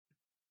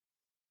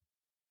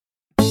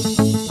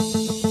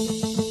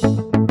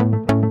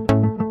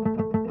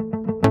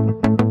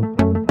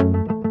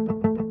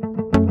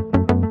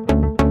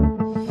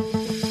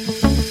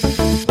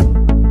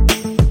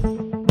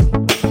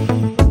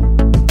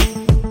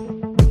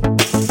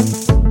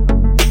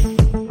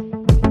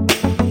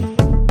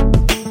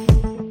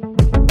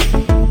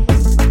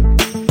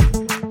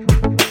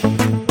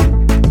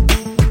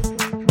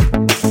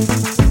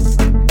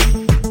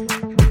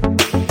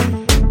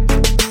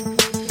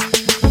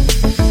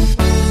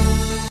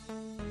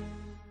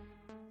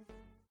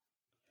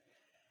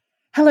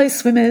Hello,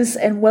 swimmers,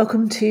 and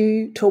welcome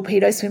to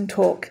Torpedo Swim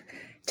Talk.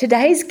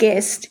 Today's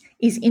guest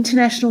is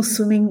International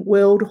Swimming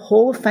World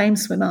Hall of Fame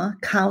swimmer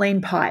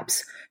Carleen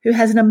Pipes, who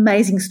has an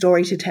amazing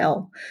story to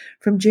tell.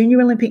 From junior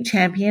Olympic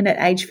champion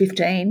at age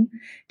 15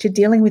 to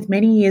dealing with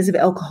many years of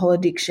alcohol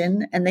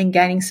addiction and then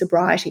gaining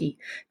sobriety,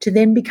 to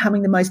then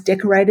becoming the most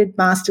decorated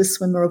Masters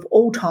swimmer of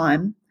all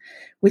time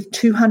with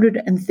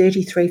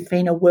 233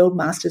 FINA World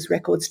Masters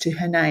records to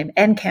her name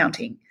and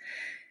counting.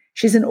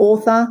 She's an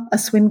author, a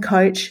swim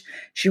coach.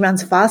 She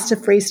runs faster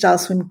freestyle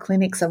swim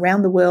clinics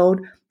around the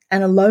world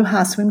and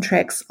Aloha swim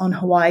treks on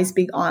Hawaii's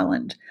Big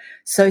Island.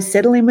 So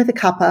settle in with a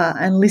cuppa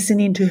and listen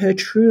in to her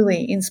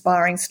truly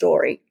inspiring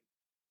story.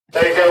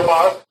 There you go,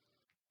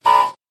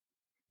 Mark.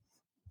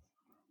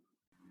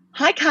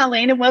 Hi,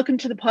 Carleen, and welcome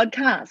to the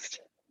podcast.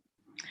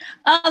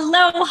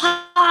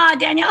 Aloha,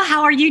 Danielle.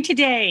 How are you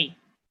today?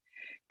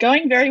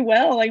 Going very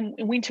well in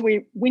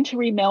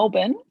wintry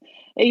Melbourne,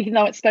 even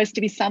though it's supposed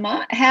to be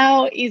summer.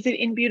 How is it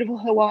in beautiful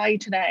Hawaii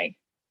today?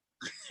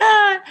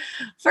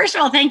 First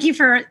of all, thank you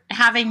for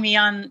having me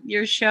on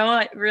your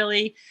show.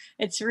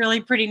 It's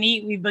really pretty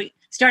neat. We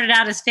started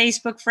out as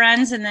Facebook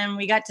friends, and then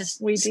we got to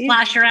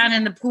splash around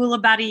in the pool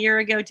about a year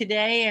ago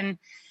today, and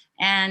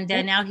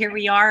now here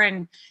we are.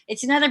 And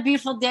it's another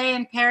beautiful day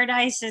in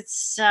paradise.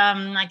 It's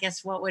I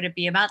guess, what would it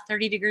be? About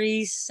 30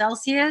 degrees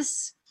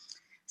Celsius,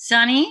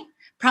 sunny.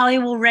 Probably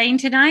will rain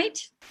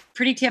tonight.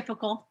 Pretty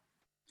typical.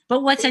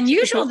 But what's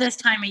unusual this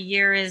time of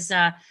year is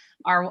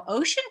our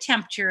ocean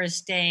temperature is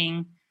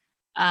staying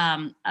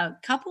a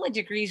couple of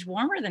degrees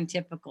warmer than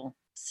typical.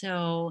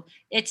 So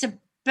it's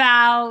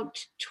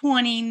about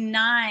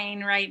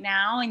 29 right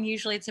now, and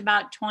usually it's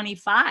about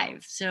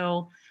 25.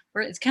 So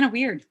it's kind of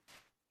weird.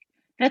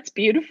 That's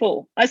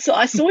beautiful. I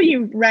saw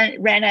you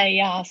ran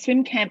a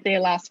swim camp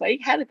there last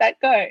week. How did that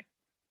go?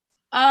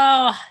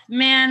 Oh,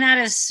 man, that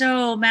is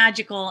so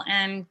magical.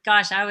 And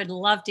gosh, I would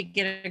love to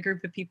get a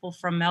group of people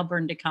from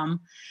Melbourne to come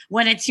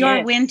when it's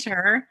your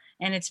winter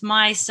and it's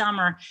my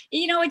summer.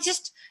 You know, it's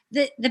just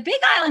the Big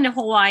Island of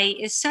Hawaii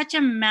is such a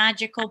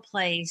magical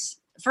place.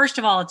 First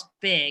of all, it's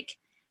big.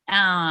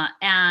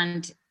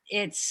 And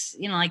it's,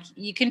 you know, like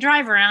you can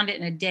drive around it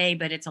in a day,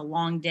 but it's a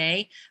long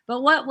day.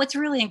 But what's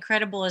really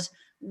incredible is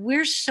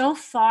we're so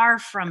far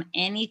from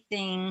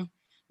anything.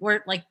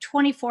 We're like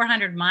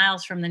 2,400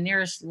 miles from the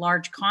nearest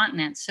large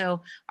continent.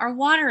 So our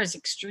water is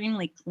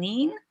extremely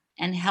clean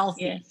and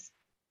healthy. Yes.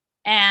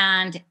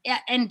 And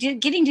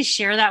getting to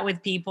share that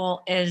with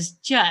people is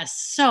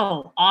just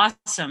so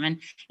awesome.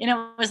 And, you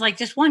know, it was like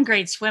just one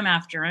great swim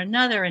after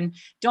another, and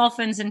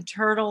dolphins and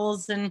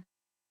turtles and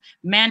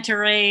manta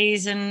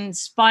rays and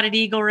spotted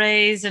eagle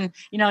rays. And,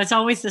 you know, it's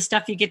always the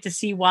stuff you get to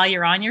see while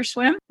you're on your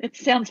swim. It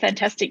sounds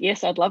fantastic.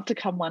 Yes, I'd love to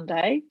come one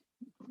day.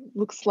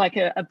 Looks like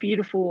a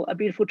beautiful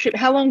trip.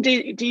 How long do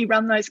you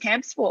run those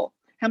camps for?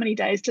 How many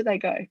days do they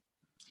go?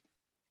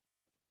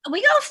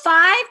 We go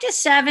 5 to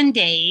 7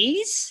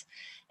 days.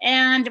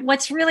 And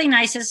what's really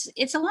nice is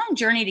it's a long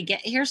journey to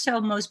get here.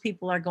 So most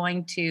people are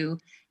going to,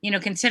 you know,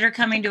 consider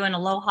coming to an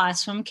Aloha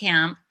swim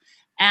camp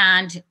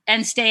and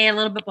stay a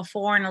little bit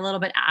before and a little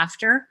bit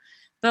after.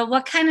 But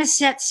what kind of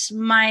sets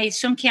my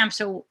swim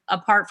camps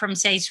apart from,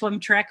 say, Swim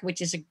Trek,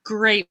 which is a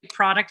great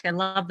product, I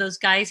love those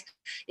guys,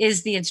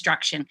 is the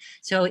instruction.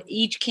 So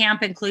each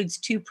camp includes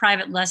 2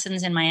 private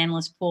lessons in my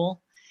endless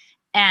pool.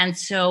 And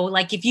so,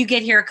 like, if you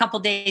get here a couple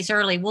days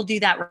early, we'll do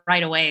that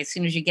right away as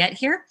soon as you get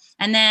here.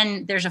 And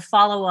then there's a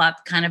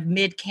follow-up kind of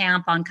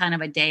mid-camp on kind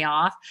of a day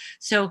off.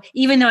 So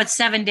even though it's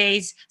 7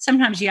 days,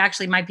 sometimes you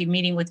actually might be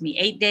meeting with me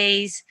 8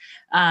 days.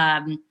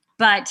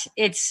 But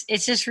it's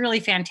just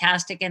really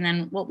fantastic. And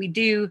then what we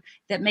do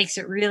that makes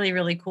it really,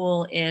 really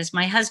cool is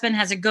my husband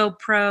has a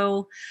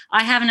GoPro.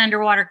 I have an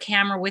underwater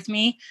camera with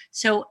me.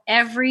 So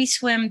every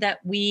swim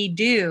that we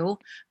do,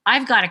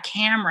 I've got a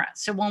camera.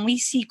 So when we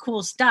see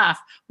cool stuff,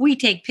 we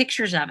take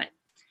pictures of it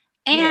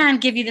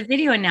and give you the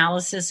video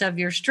analysis of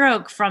your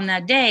stroke from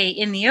that day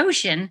in the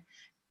ocean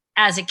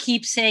as a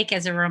keepsake,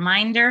 as a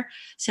reminder.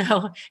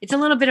 So it's a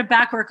little bit of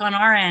backwork on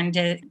our end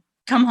to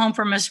come home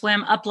from a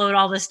swim, upload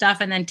all this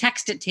stuff, and then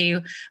text it to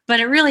you.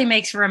 But it really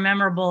makes for a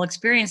memorable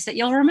experience that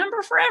you'll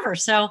remember forever.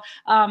 So,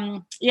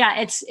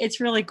 it's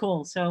really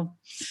cool. So,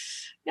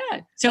 yeah.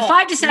 So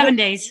 5 to 7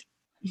 days.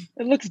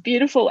 It looks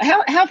beautiful.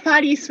 How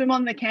far do you swim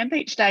on the camp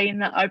each day in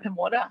the open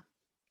water?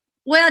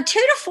 Well, 2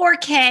 to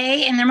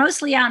 4K, and they're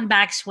mostly out and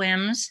back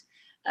swims.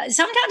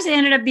 Sometimes they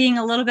ended up being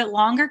a little bit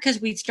longer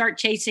because we'd start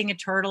chasing a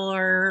turtle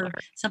or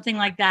something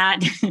like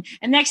that.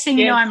 And next thing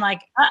you know, I'm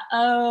like,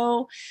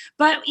 uh-oh.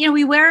 But, you know,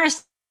 we wear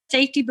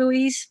safety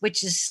buoys,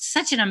 which is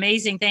such an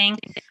amazing thing.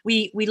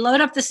 We load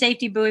up the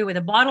safety buoy with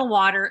a bottle of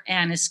water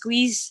and a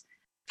squeeze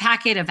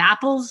packet of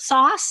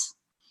applesauce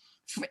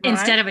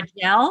instead of a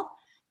gel.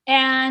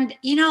 And,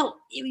 you know,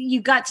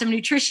 you've got some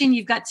nutrition,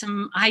 you've got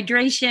some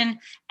hydration,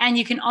 and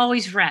you can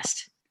always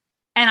rest.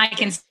 And I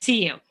can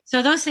see you.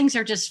 So those things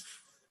are just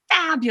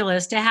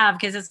fabulous to have,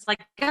 because it's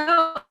like,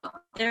 oh,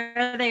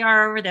 there they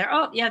are over there.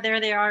 Oh, yeah, there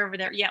they are over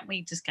there. Yeah,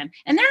 we just can.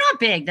 And they're not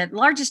big. The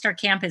largest our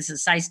camp is a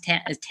size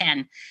 10,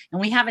 and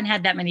we haven't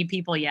had that many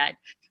people yet.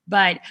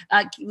 but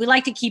we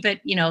like to keep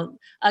it,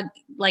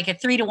 like a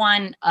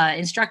 3-to-1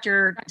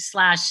 instructor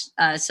slash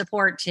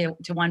support to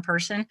one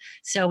person.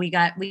 So we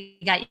got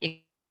you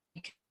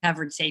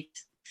covered safe.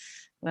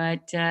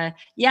 But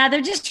yeah,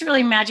 they're just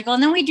really magical.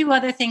 And then we do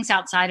other things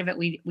outside of it.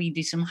 We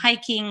do some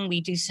hiking. We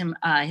do some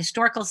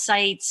historical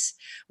sites.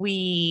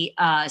 We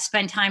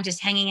spend time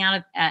just hanging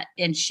out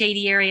in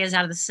shady areas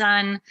out of the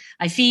sun.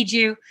 I feed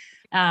you,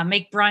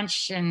 make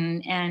brunch,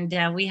 and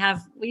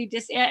we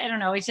just, I don't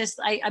know. It's just,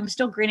 I'm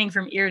still grinning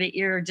from ear to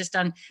ear just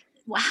on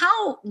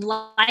how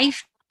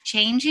life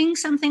changing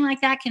something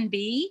like that can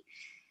be.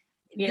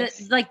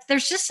 Yes.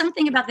 There's just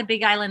something about the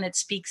Big Island that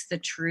speaks the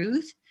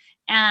truth.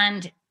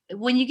 And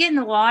when you get in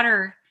the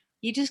water,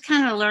 you just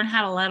kind of learn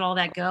how to let all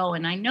that go.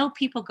 And I know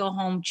people go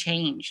home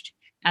changed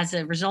as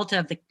a result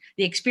of the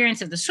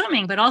experience of the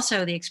swimming, but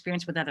also the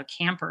experience with other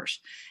campers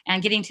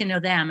and getting to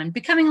know them and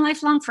becoming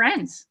lifelong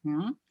friends.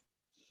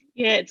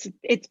 Yeah,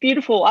 it's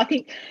beautiful. I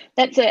think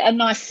that's a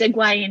nice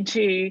segue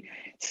into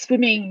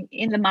swimming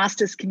in the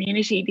Masters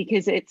community,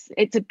 because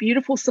it's a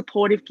beautiful,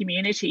 supportive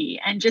community,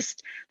 and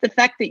just the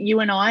fact that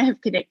you and I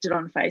have connected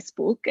on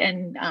Facebook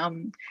and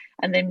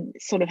then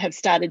sort of have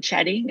started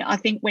chatting. I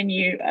think when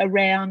you're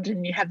around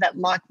and you have that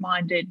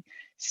like-minded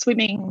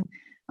swimming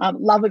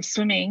love of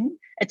swimming,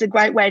 it's a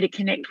great way to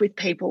connect with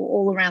people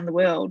all around the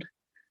world.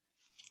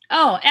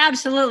 Oh,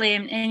 absolutely,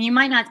 and you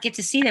might not get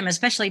to see them,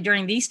 especially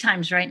during these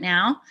times right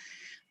now.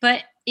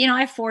 But,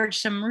 I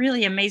forged some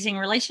really amazing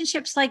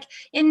relationships, like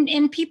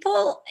in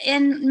people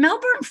in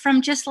Melbourne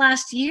from just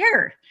last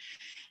year.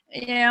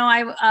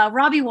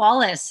 Robbie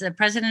Wallace, the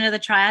president of the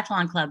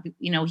Triathlon Club,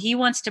 he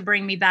wants to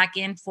bring me back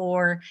in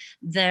for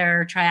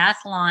their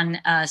triathlon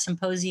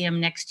symposium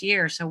next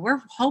year. So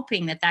we're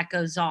hoping that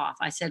goes off.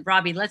 I said,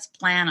 Robbie, let's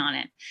plan on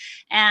it.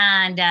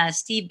 And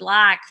Steve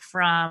Black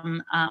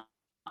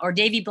or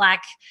Davey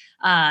Black,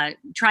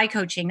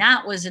 Tri-Coaching,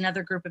 that was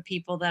another group of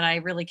people that I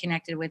really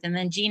connected with. And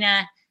then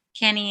Gina,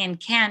 Kenny, and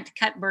Kent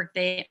Cuthbert,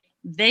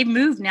 they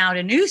moved now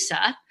to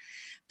Noosa.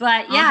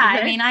 But yeah,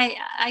 okay. I mean,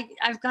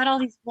 I've got all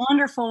these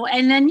wonderful,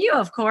 and then you,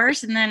 of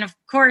course, and then of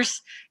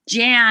course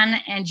Jan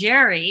and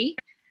Jerry.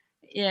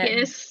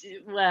 Yes,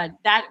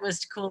 that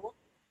was cool.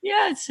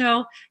 Yeah,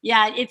 so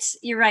yeah,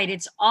 you're right.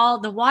 It's all,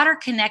 the water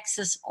connects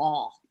us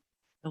all.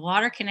 The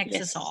water connects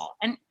us all,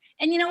 and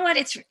you know what?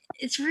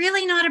 It's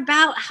really not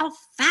about how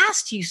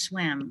fast you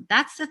swim.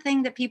 That's the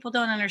thing that people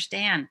don't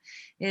understand,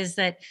 is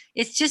that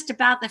it's just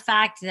about the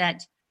fact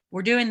that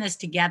we're doing this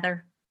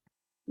together.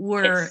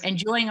 We're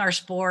enjoying our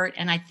sport.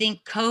 And I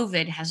think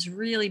COVID has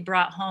really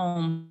brought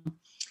home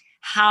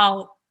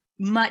how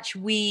much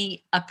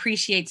we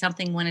appreciate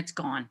something when it's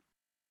gone,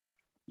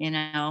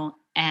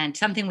 and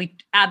something we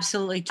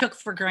absolutely took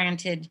for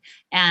granted.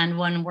 And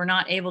when we're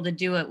not able to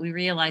do it, we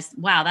realize,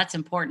 wow, that's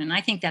important. And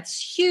I think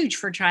that's huge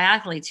for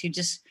triathletes who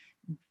just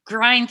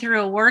grind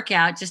through a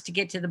workout just to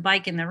get to the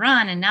bike and the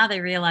run. And now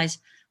they realize,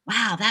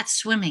 wow, that's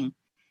swimming.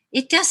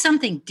 It does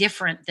something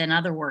different than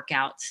other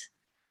workouts.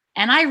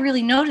 And I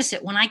really notice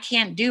it when I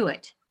can't do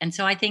it. And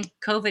so I think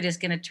COVID is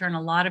going to turn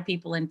a lot of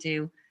people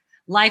into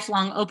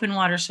lifelong open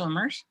water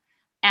swimmers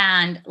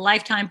and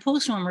lifetime pool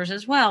swimmers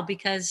as well,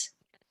 because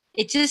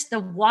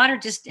the water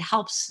just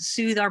helps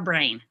soothe our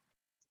brain.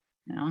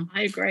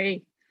 I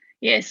agree.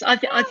 Yes,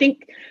 I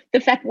think the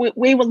fact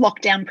we were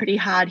locked down pretty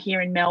hard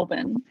here in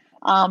Melbourne,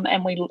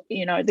 and we,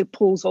 the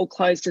pools all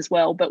closed as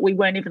well, but we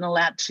weren't even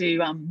allowed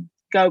to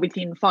go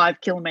within 5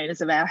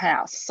 kilometers of our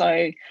house.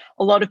 So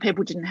a lot of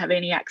people didn't have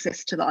any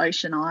access to the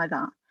ocean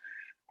either.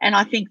 And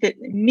I think that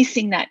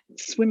missing that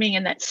swimming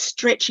and that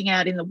stretching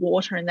out in the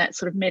water and that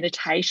sort of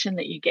meditation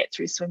that you get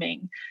through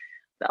swimming,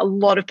 a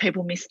lot of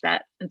people miss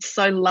that. It's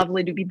so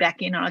lovely to be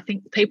back in. And I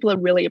think people are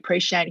really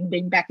appreciating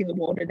being back in the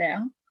water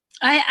now.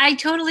 I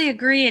totally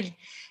agree. And,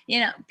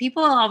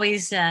 people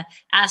always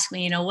ask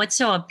me, what's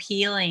so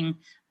appealing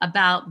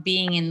about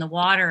being in the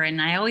water.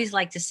 And I always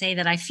like to say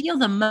that I feel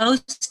the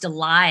most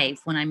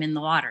alive when I'm in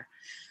the water.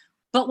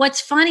 But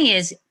what's funny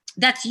is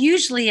that's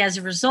usually as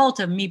a result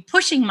of me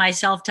pushing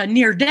myself to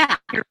near death.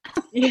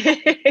 Yeah,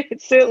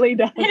 it certainly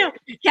does.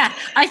 Yeah,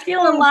 I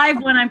feel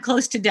alive when I'm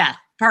close to death.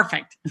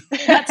 Perfect.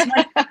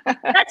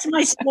 That's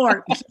my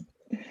sport.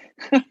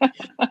 But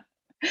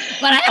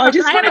I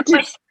have a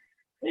question.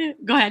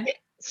 Go ahead.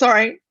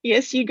 Sorry.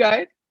 Yes, you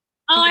go.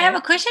 Oh, I have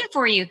a question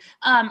for you.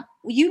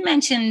 You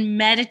mentioned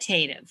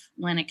meditative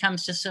when it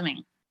comes to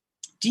swimming.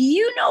 Do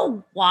you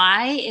know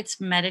why it's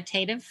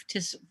meditative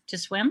to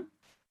swim?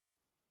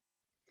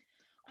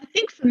 I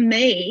think for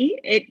me,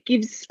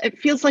 it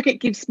feels like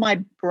it gives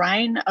my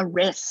brain a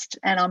rest,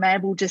 and I'm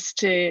able just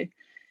to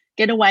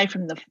get away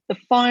from the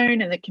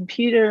phone and the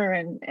computer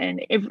and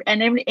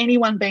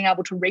anyone being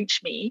able to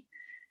reach me,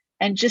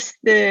 and just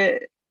the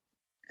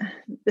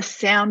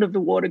sound of the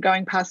water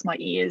going past my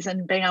ears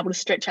and being able to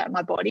stretch out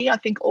my body. I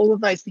think all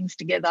of those things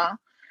together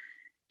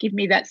give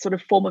me that sort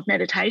of form of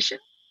meditation.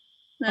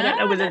 I don't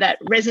know whether that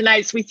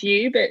resonates with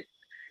you, but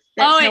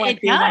that's how I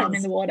feel when I'm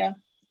in the water.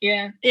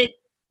 Yeah.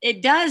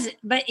 It does.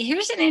 But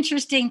here's an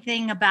interesting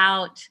thing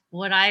about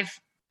what I've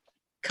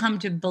come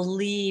to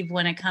believe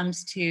when it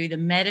comes to the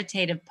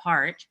meditative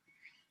part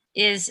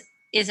is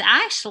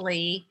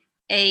actually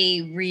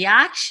a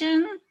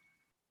reaction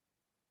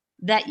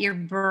that your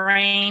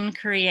brain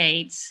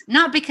creates,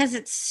 not because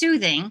it's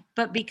soothing,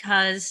 but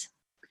because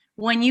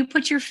when you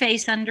put your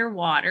face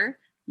underwater,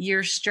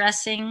 you're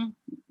stressing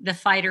the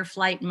fight or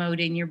flight mode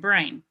in your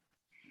brain.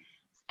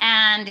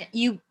 And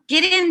you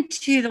get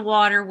into the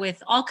water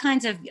with all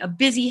kinds of a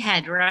busy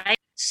head, right?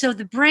 So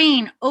the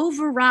brain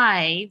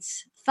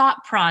overrides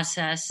thought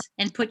process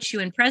and puts you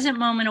in present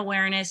moment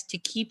awareness to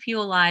keep you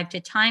alive, to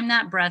time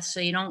that breath so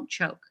you don't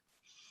choke.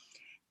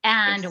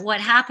 And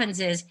what happens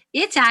is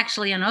it's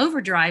actually an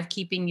overdrive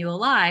keeping you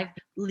alive,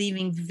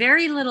 leaving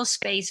very little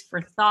space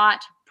for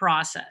thought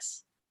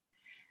process.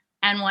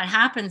 And what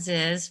happens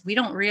is we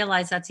don't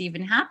realize that's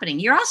even happening.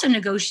 You're also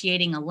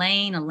negotiating a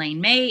lane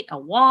mate, a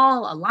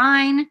wall, a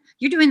line.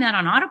 You're doing that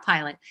on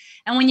autopilot.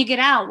 And when you get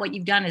out, what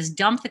you've done is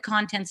dump the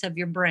contents of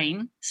your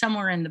brain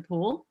somewhere in the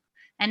pool.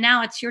 And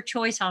now it's your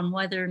choice on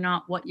whether or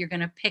not what you're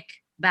going to pick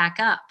back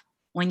up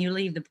when you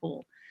leave the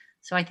pool.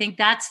 So I think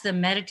that's the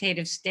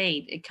meditative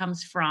state it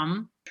comes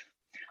from.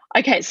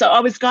 Okay, so I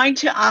was going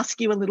to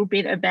ask you a little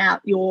bit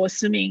about your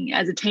swimming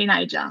as a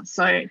teenager.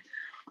 So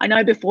I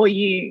know before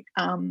you,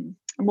 and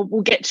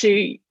we'll get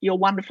to your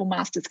wonderful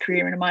master's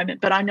career in a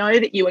moment, but I know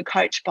that you were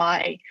coached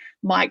by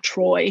Mike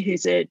Troy,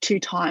 who's a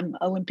 2-time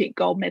Olympic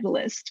gold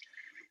medalist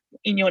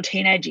in your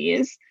teenage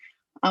years.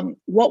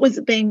 What was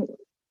it being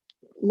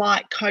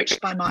like coached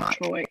by Mike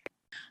Troy?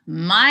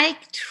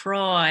 Mike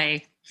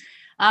Troy.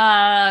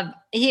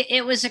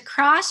 It was a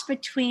cross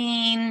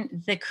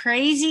between the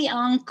crazy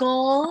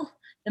uncle,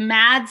 the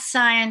mad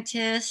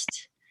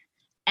scientist,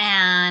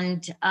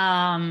 and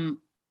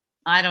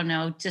I don't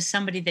know, just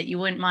somebody that you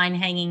wouldn't mind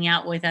hanging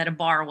out with at a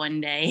bar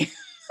one day.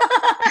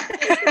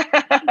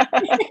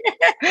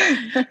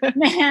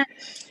 Man,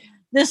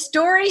 the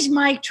stories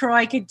Mike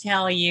Troy could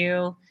tell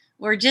you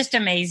were just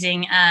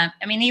amazing. I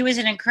mean, he was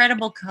an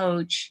incredible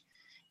coach.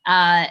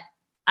 I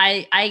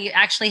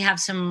actually have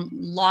some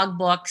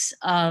logbooks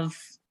of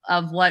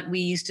what we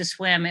used to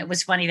swim. It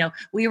was funny though.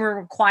 We were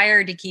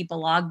required to keep a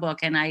logbook,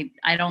 and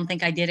I don't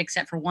think I did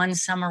except for one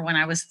summer when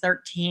I was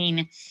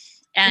 13.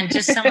 And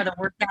just some of the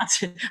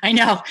workouts. I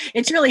know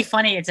it's really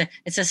funny. It's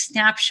a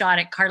snapshot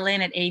at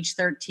Carlin at age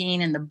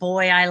 13, and the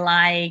boy I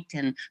liked,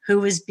 and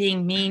who was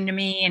being mean to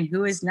me, and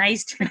who was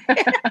nice to me.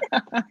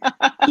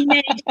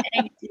 Teenage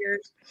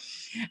years.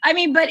 I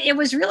mean, but it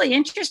was really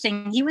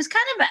interesting. He was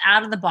kind of an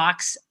out of the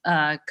box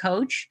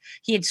coach.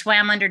 He had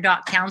swam under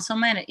Doc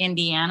Councilman at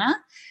Indiana,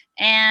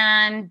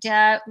 and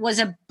was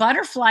a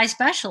butterfly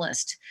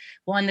specialist.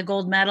 Won the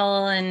gold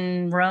medal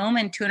in Rome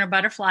in 200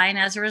 butterfly. And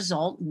as a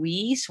result,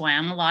 we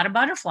swam a lot of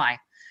butterfly.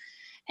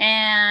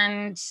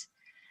 And,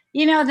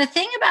 you know, the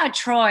thing about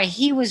Troy,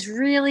 he was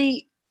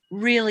really,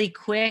 really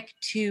quick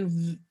to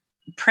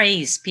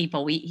praise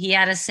people. He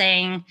had a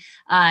saying,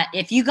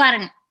 if you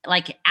got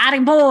like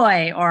atta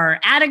boy or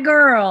atta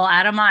girl,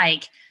 atta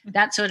Mike,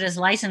 that's what his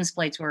license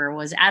plates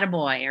was atta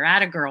boy or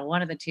atta girl,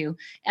 one of the two.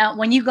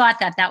 When you got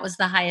that was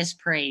the highest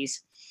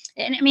praise.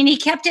 And I mean, he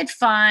kept it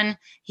fun.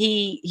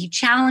 He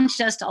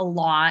challenged us a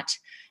lot.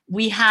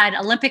 We had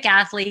Olympic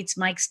athletes,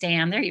 Mike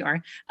Stam. There you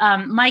are.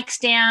 Mike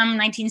Stam,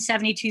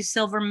 1972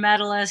 silver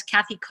medalist.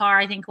 Kathy Carr,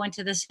 I think, went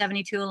to the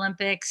 72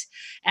 Olympics.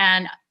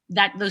 And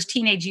those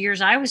teenage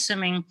years I was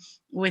swimming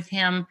with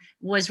him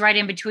was right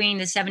in between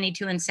the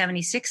 72 and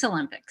 76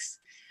 Olympics.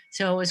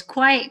 So it was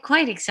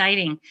quite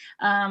exciting.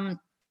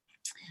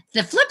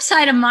 The flip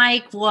side of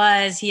Mike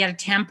was he had a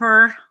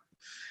temper.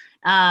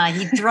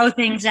 He'd throw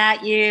things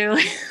at you.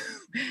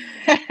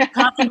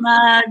 Coffee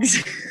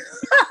mugs,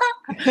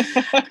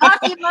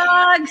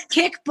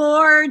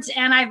 kickboards,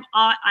 and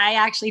I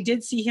actually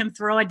did see him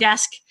throw a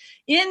desk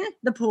in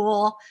the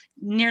pool,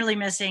 nearly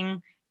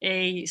missing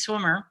a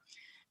swimmer.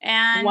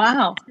 And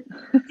wow.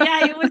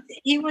 Yeah,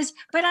 he was,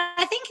 but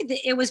I think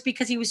it was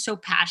because he was so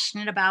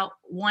passionate about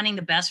wanting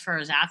the best for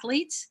his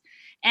athletes.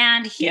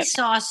 And he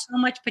saw so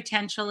much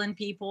potential in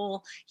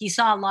people. He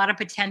saw a lot of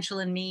potential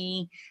in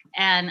me.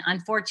 And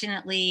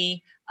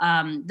unfortunately,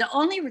 the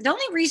only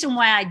reason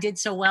why I did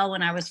so well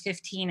when I was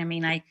 15, I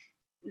mean,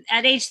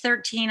 at age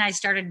 13, I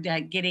started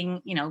getting,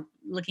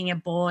 looking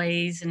at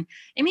boys. And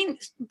I mean,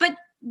 but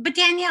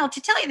Danielle, to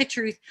tell you the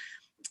truth,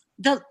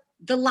 the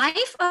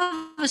life of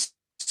a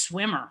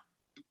swimmer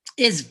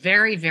is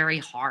very, very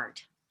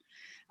hard.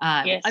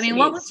 Yes, I mean,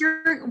 what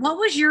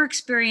was your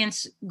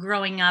experience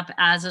growing up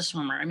as a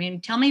swimmer? I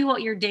mean, tell me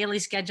what your daily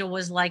schedule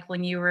was like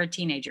when you were a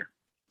teenager.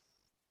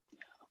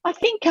 I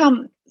think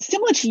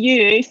similar to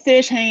you,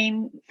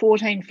 13,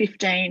 14,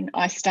 15,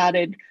 I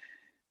started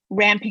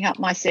ramping up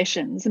my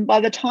sessions. And by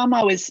the time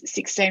I was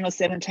 16 or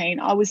 17,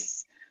 I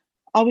was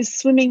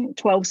swimming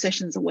 12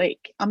 sessions a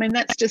week. I mean,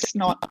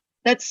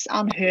 that's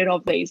unheard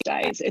of these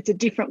days. It's a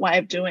different way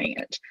of doing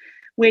it.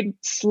 We'd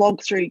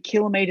slog through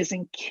kilometers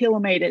and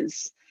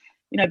kilometers,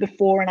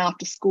 before and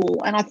after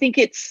school. And I think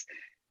it's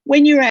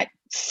when you're at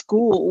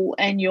school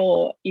and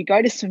you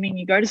go to swimming,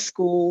 you go to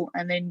school,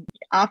 and then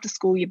after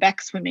school you're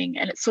back swimming,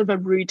 and it's sort of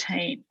a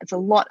routine. It's a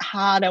lot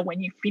harder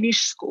when you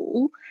finish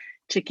school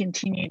to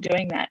continue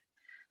doing that.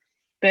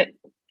 But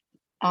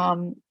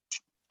and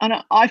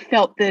I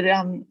felt that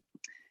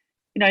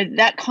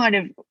that kind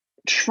of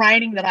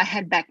training that I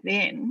had back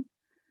then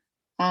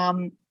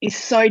is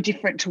so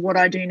different to what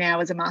I do now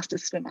as a master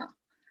swimmer.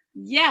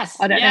 Yes.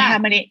 I don't know how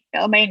many,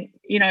 I mean,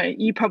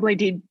 you probably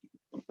did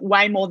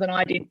way more than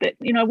I did, but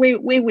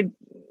we would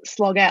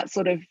slog out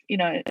sort of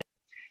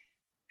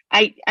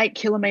 8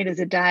 kilometers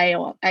a day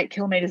or 8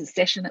 kilometers a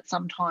session at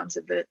some times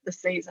of the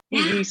season.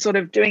 You sort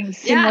of doing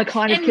similar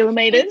kind of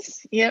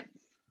kilometers. Yep.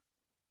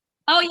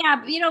 Oh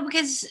yeah,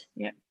 because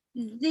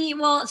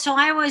so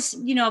I was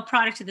a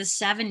product of the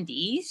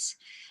 70s,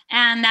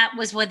 and that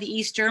was what the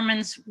East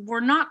Germans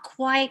were not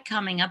quite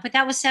coming up, but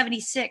that was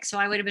 76, so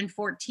I would have been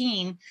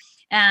 14.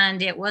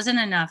 And it wasn't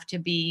enough to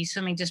be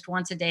swimming just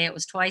once a day. It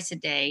was twice a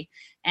day.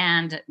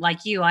 And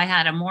like you, I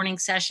had a morning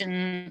session.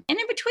 And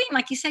in between,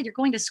 like you said, you're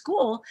going to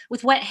school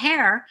with wet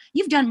hair.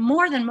 You've done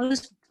more than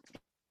most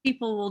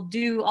people will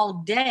do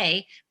all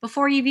day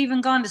before you've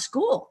even gone to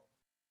school.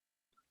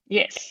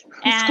 Yes.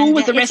 And school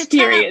was a rest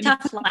period.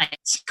 Tough life.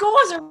 School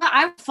was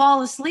I would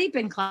fall asleep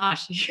in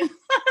class.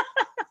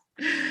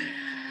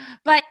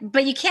 But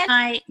you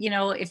can't,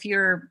 if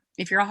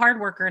you're a hard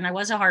worker, and I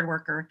was a hard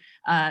worker,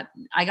 I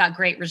got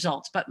great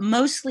results. But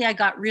mostly I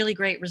got really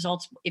great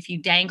results if you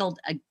dangled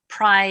a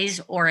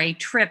prize or a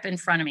trip in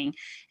front of me.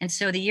 And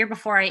so the year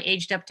before I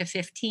aged up to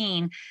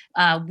 15,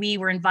 we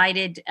were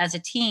invited as a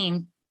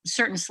team,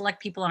 certain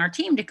select people on our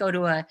team, to go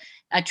to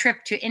a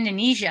trip to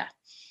Indonesia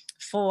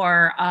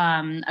for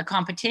a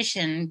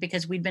competition,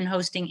 because we'd been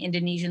hosting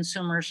Indonesian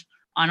swimmers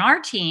on our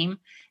team.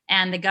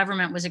 And the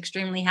government was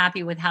extremely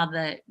happy with how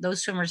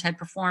those swimmers had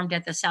performed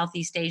at the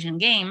Southeast Asian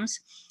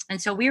Games.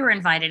 And so we were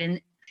invited in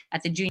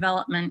at the Junior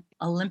Development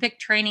Olympic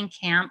Training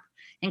Camp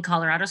in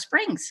Colorado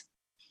Springs.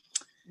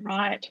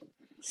 Right.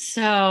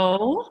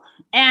 So,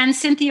 and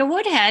Cynthia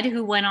Woodhead,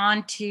 who went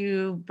on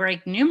to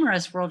break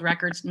numerous world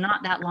records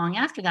not that long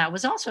after that,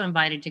 was also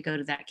invited to go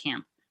to that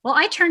camp. Well,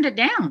 I turned it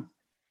down.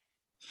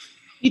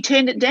 You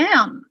turned it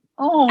down?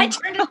 Oh, I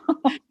turned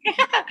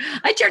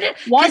it.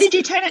 Why did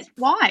you turn it?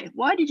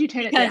 Why did you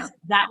turn it down? Because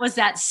that was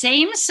that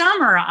same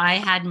summer I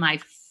had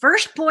my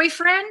first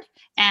boyfriend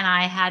and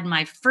I had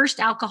my first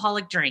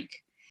alcoholic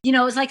drink. It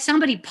was like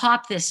somebody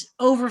popped this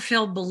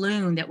overfilled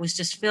balloon that was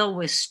just filled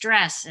with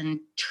stress and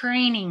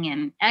training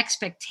and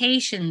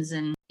expectations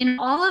and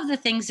all of the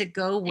things that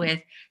go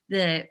with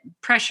the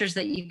pressures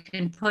that you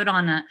can put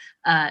on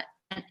an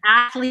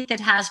athlete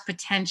that has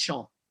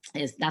potential.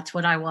 That's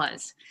what I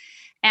was.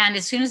 And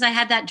as soon as I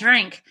had that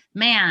drink,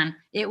 man,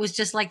 it was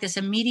just like this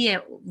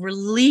immediate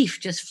relief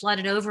just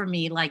flooded over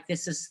me. Like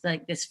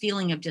this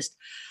feeling of just,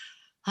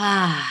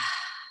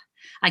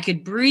 I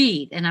could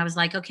breathe. And I was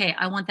like, okay,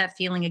 I want that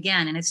feeling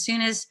again. And as soon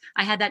as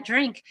I had that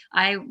drink,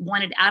 I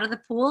wanted out of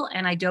the pool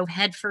and I dove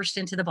headfirst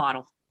into the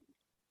bottle.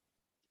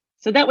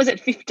 So that was at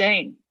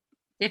 15?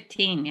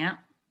 15, yeah.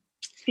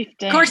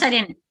 15. Of course, I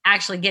didn't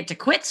actually get to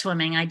quit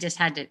swimming. I just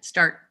had to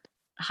start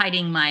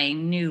hiding my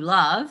new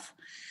love.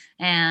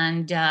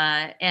 And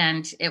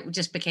it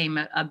just became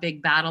a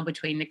big battle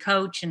between the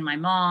coach and my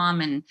mom.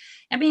 And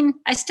I mean,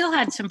 I still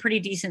had some pretty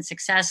decent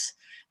success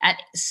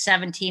at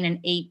 17 and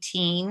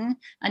 18,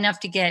 enough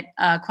to get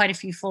quite a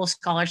few full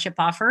scholarship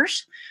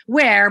offers,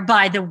 where,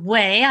 by the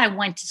way, I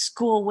went to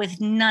school with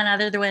none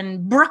other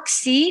than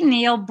Brooksy,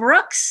 Neil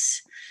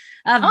Brooks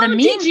of the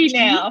Mean did you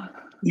now?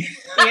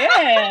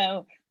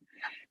 Yeah.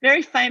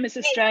 Very famous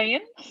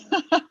Australian.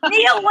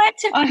 Neil went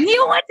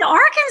to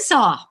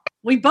Arkansas.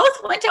 We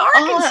both went to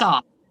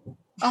Arkansas.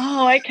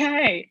 Oh,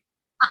 okay.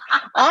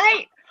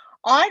 I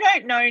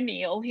don't know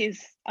Neil.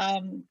 He's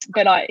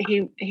but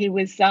he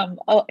was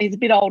he's a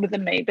bit older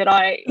than me, but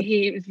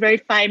he was very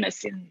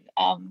famous in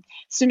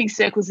swimming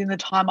circles in the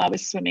time I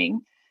was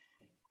swimming.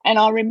 And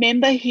I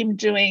remember him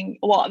doing,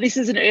 well, this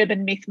is an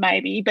urban myth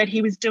maybe, but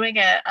he was doing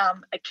a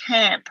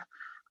camp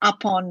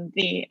up on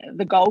the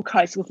Gold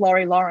Coast with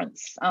Laurie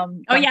Lawrence,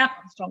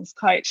 Armstrong's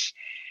coach.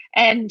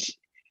 And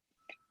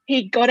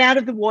he got out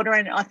of the water,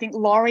 and I think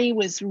Laurie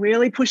was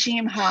really pushing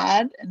him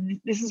hard. And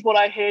this is what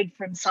I heard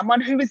from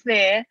someone who was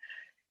there,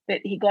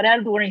 that he got out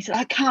of the water and he said,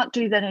 I can't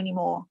do that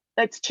anymore.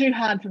 That's too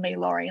hard for me,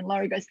 Laurie. And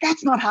Laurie goes,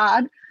 that's not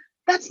hard.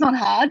 That's not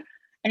hard.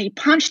 And he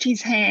punched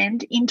his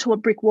hand into a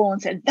brick wall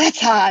and said,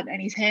 that's hard.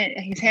 And his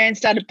hand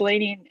started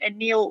bleeding, and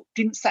Neil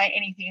didn't say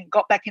anything and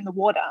got back in the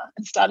water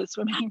and started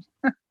swimming.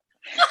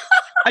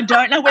 I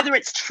don't know whether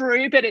it's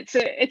true, but it's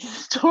a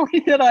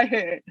story that I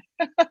heard.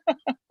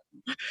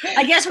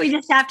 I guess we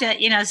just have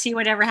to, see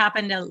whatever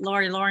happened to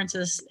Laurie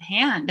Lawrence's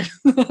hand.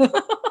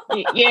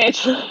 Yeah,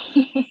 true.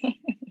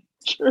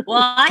 True.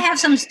 Well, I have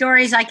some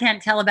stories I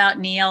can't tell about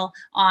Neil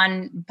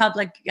on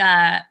public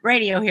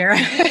radio here.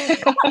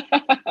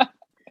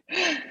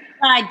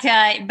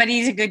 But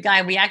he's a good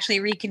guy. We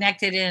actually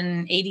reconnected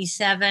in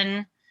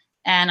 87,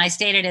 and I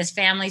stayed at his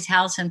family's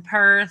house in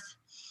Perth.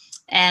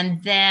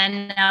 And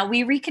then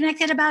we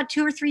reconnected about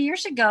 2 or 3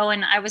 years ago,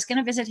 and I was going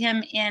to visit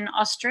him in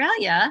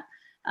Australia.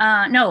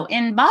 No,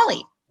 in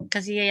Bali,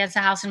 because he has a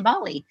house in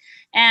Bali.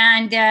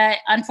 And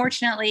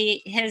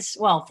unfortunately, his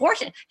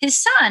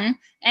son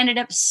ended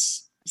up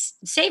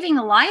saving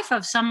the life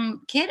of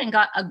some kid and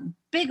got a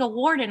big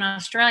award in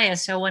Australia.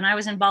 So when I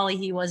was in Bali,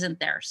 he wasn't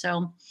there.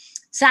 So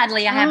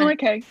sadly, I haven't.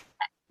 Okay.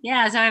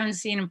 Yeah, so I haven't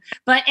seen him.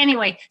 But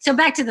anyway, so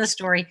back to the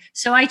story.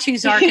 So I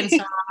choose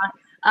Arkansas,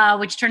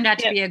 which turned out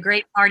to be a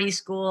great party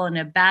school and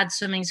a bad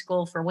swimming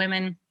school for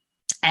women,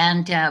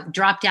 and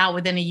dropped out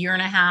within a year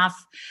and a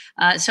half.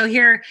 So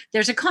here,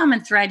 there's a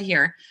common thread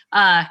here.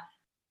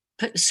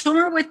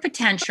 Swimmer with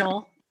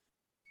potential,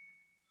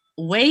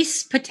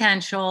 waste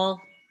potential,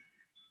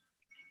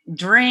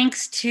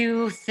 drinks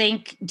to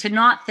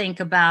not think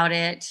about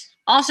it,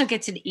 also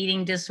gets an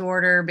eating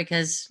disorder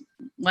because,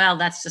 well,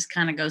 that's just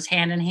kind of goes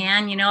hand in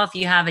hand. You know, if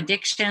you have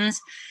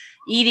addictions,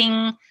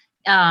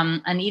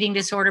 an eating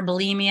disorder,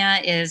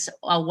 bulimia, is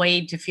a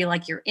way to feel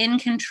like you're in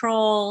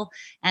control.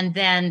 And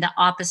then the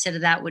opposite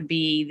of that would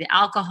be the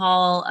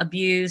alcohol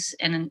abuse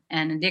and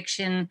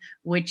addiction,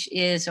 which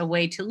is a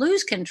way to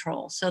lose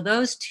control. So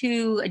those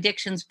two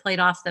addictions played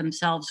off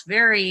themselves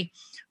very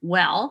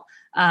well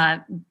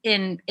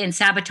in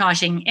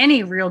sabotaging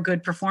any real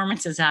good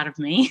performances out of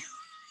me.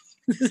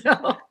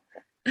 So,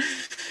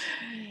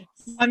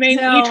 I mean,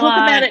 you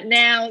talk about it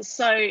now.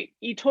 So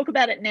you talk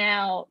about it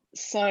now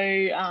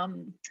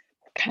so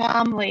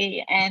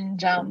calmly,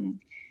 and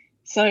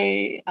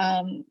you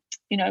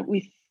know,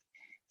 with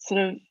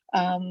sort of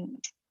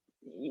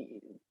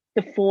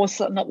the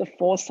foresight, not the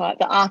foresight,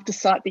 the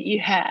aftersight that you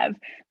have.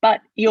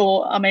 But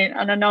I mean,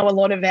 and I know a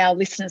lot of our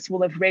listeners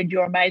will have read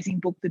your amazing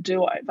book, The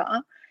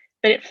Do-Over,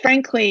 but it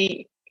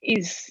frankly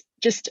is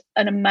just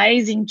an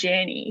amazing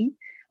journey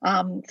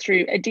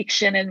through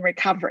addiction and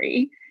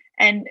recovery.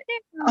 And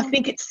I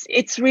think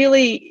it's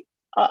really,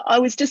 I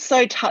was just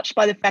so touched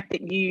by the fact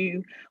that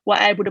you were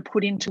able to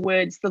put into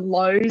words the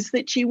lows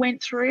that you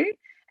went through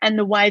and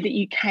the way that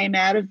you came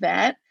out of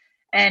that.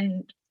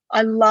 And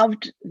I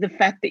loved the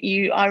fact that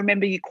I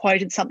remember you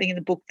quoted something in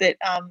the book that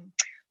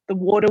the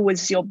water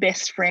was your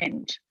best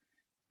friend.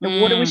 The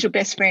water was your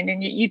best friend,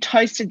 and you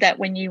toasted that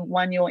when you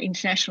won your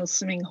International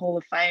Swimming Hall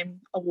of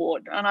Fame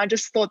award. And I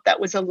just thought that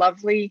was a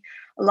lovely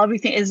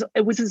thing.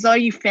 It was as though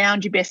you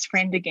found your best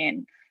friend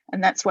again,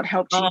 and that's what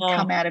helped you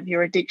come out of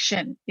your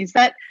addiction. Is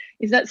that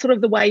sort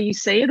of the way you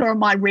see it, or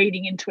am I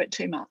reading into it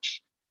too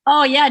much?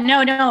 Oh yeah,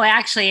 no.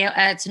 Actually,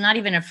 it's not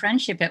even a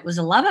friendship. It was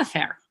a love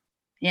affair.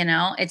 You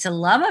know, it's a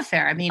love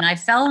affair. I mean, I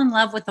fell in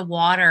love with the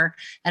water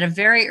at a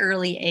very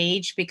early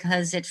age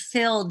because it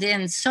filled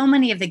in so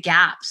many of the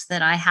gaps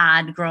that I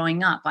had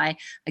growing up. I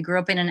grew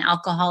up in an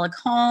alcoholic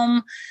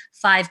home,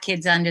 5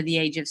 kids under the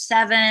age of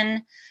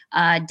 7,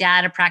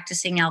 dad a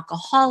practicing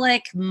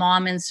alcoholic,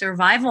 mom in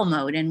survival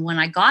mode. And when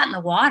I got in the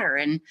water,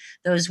 and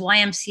those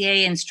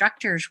YMCA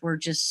instructors were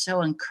just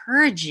so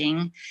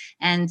encouraging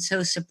and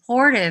so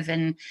supportive,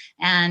 and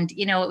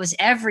you know, it was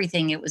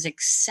everything. It was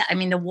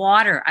the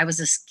water. I was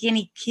a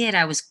skinny kid.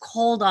 I was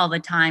cold all the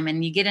time,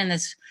 and you get in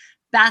this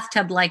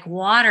bathtub like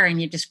water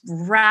and you're just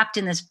wrapped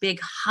in this big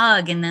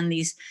hug, and then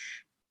these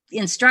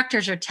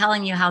instructors are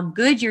telling you how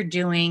good you're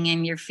doing,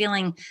 and you're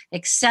feeling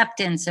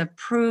acceptance,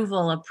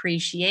 approval,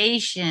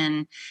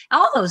 appreciation,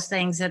 all those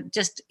things that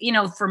just, you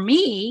know, for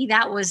me,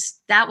 that was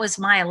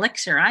my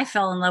elixir. I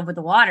fell in love with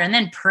the water. And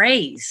then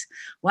praise.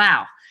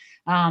 Wow.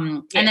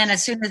 And then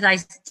as soon as I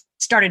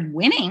started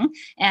winning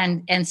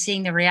and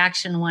seeing the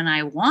reaction when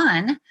I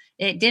won,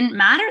 it didn't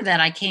matter that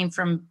I came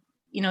from,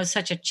 you know,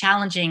 such a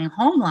challenging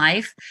home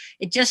life.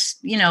 It just,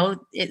 you know,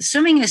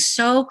 swimming is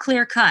so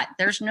clear cut.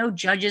 There's no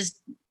judges.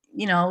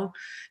 You know,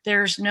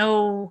 there's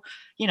no,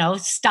 you know,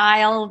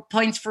 style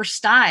points for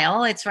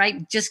style. It's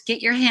right. Just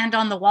get your hand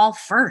on the wall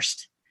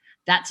first.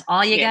 That's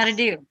all you got to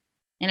do.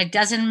 And it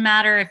doesn't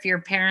matter if your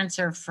parents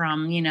are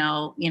from, you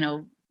know,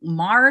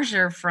 Mars,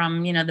 or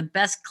from, you know, the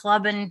best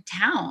club in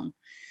town.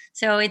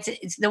 So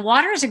it's the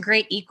water is a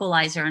great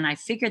equalizer. And I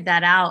figured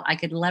that out. I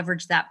could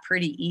leverage that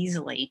pretty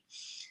easily.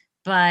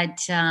 But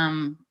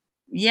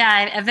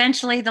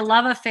eventually the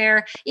love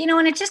affair, you know,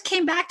 and it just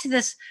came back to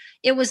this.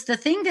 It was the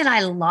thing that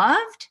I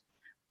loved.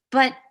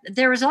 But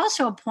there was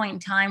also a point in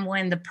time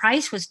when the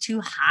price was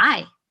too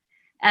high,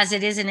 as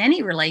it is in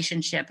any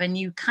relationship, and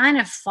you kind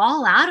of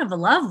fall out of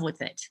love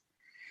with it.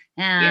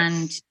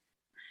 And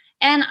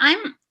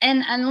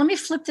and let me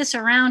flip this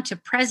around to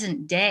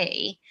present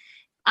day.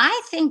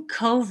 I think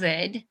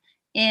COVID,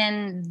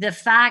 in the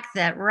fact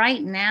that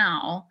right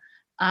now,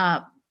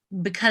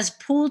 because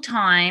pool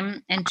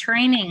time and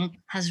training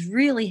has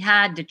really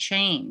had to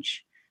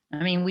change.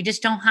 I mean, we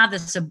just don't have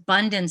this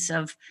abundance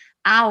of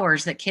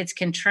hours that kids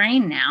can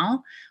train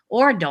now,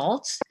 or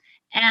adults.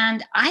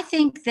 And I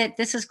think that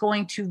this is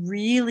going to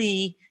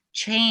really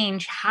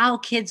change how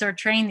kids are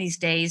trained these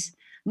days,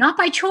 not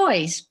by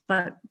choice,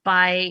 but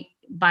by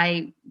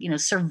you know,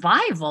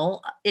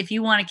 survival. If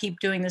you want to keep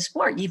doing the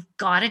sport, you've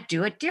got to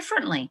do it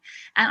differently.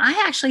 And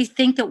I actually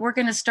think that we're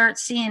going to start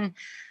seeing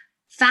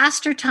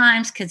faster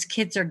times because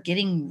kids are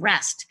getting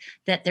rest,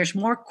 that there's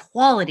more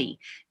quality,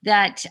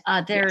 that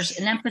there's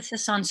an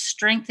emphasis on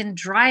strength in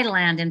dry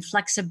land and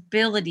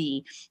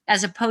flexibility,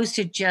 as opposed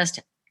to just,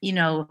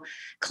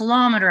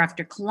 kilometer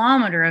after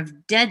kilometer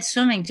of dead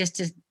swimming just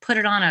to put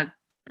it on a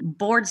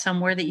board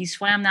somewhere that you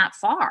swam that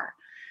far.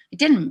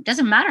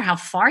 Doesn't matter how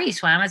far you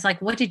swam. It's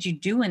like, what did you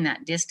do in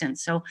that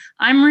distance? So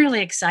I'm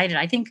really excited.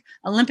 I think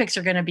Olympics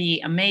are going to be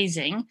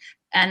amazing.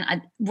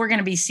 And we're going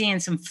to be seeing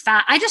some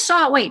I just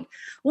saw it. Wait,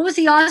 what was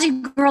the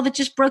Aussie girl that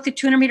just broke the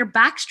 200-meter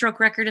backstroke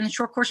record in the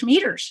short course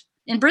meters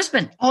in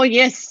Brisbane? Oh,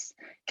 yes.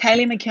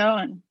 Kaylee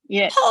McKeown.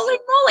 Yes. Holy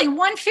moly,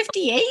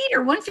 158 or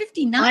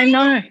 159? I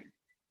know.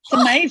 It's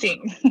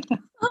amazing.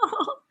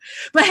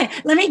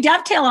 But let me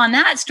dovetail on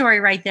that story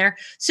right there.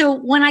 So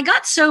when I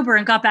got sober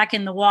and got back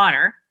in the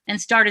water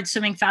and started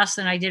swimming faster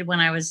than I did when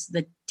I was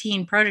the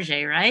teen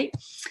protege, right?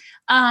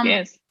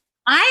 Yes.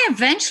 I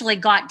eventually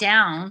got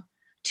down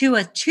to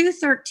a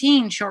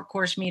 213 short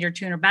course meter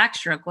 200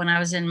 backstroke when I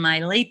was in my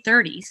late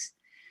 30s.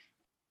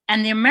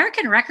 And the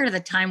American record at the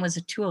time was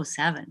a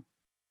 207.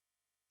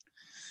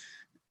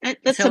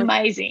 That's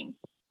amazing.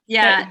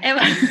 Yeah.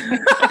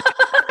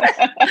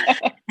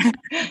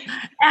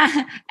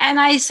 And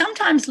I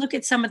sometimes look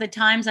at some of the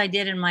times I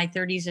did in my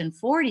 30s and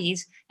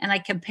 40s, and I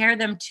compare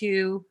them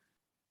to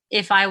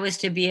if I was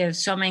to be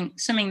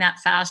swimming that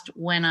fast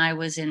when I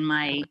was in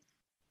my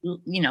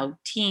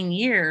teen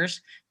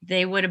years,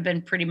 they would have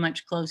been pretty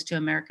much close to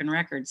American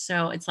records.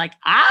 So it's like,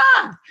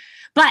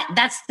 but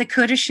that's the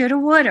coulda, shoulda,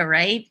 woulda,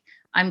 right?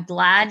 I'm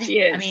glad.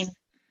 Yes. I mean,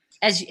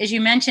 as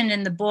you mentioned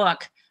in the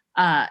book,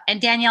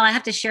 and Danielle, I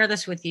have to share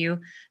this with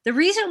you. The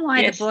reason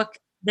why the book,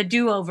 The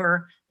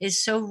Do-Over,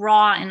 is so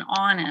raw and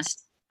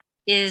honest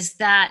is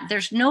that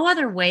there's no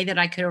other way that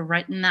I could have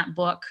written that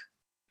book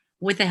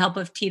with the help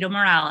of Tito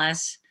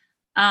Morales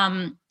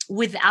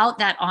without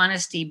that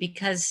honesty,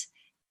 because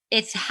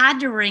it's had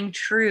to ring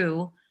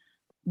true,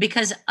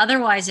 because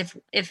otherwise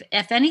if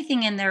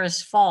anything in there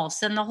is false,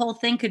 then the whole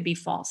thing could be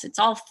false. It's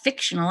all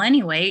fictional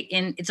anyway,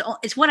 and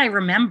it's what I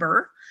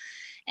remember.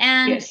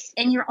 And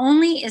you're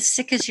only as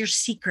sick as your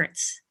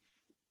secrets.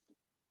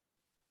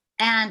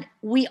 And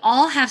we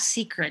all have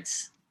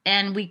secrets,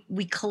 and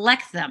we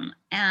collect them,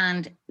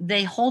 and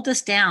they hold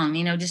us down.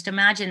 Just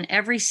imagine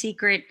every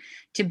secret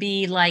to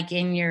be like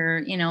in your,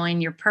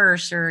 in your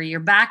purse or your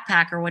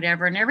backpack or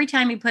whatever. And every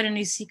time you put a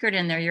new secret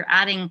in there, you're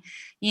adding,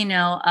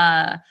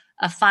 a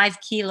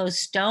 5-kilo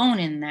stone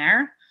in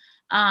there.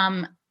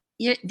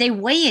 They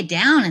weigh you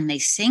down and they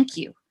sink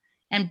you.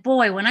 And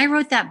boy, when I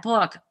wrote that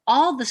book,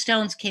 all the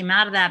stones came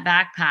out of that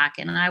backpack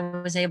and I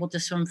was able to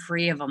swim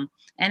free of them.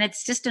 And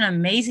it's just an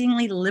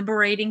amazingly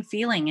liberating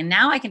feeling. And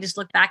now I can just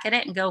look back at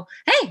it and go,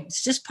 hey,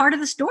 it's just part of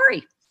the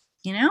story,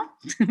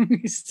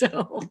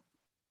 So.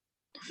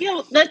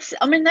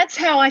 That's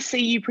how I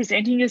see you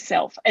presenting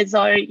yourself, as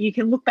though you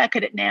can look back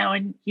at it now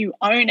and you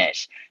own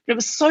it. But it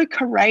was so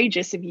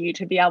courageous of you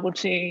to be able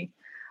to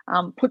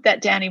put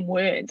that down in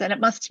words. And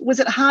was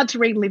it hard to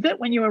relive it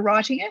when you were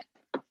writing it?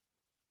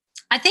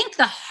 I think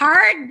the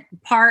hard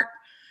part,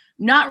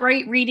 not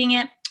reading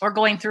it or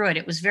going through it,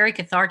 it was very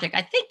cathartic.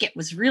 I think it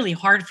was really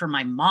hard for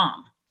my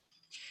mom.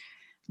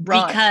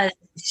 Right. Because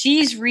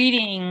she's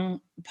reading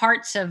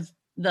parts of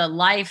the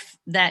life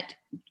that,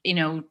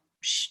 and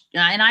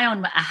I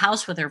owned a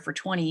house with her for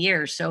 20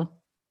 years. So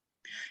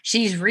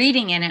she's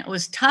reading, and it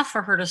was tough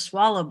for her to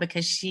swallow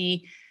because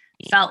she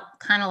felt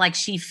kind of like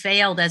she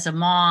failed as a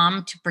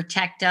mom to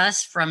protect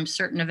us from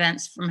certain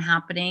events from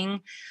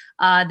happening.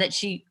 That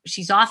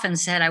she's often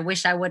said, I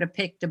wish I would have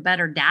picked a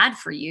better dad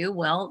for you.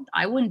 Well,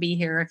 I wouldn't be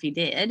here if you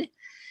did.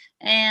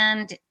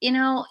 And,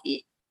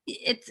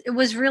 it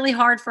was really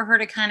hard for her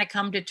to kind of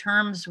come to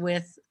terms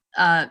with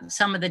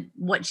some of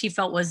what she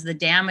felt was the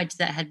damage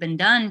that had been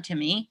done to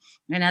me.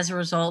 And as a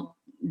result,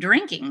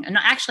 drinking. And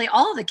actually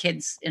all of the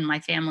kids in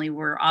my family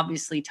were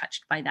obviously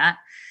touched by that.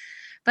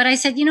 But I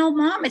said,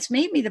 Mom, it's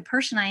made me the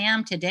person I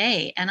am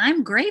today. And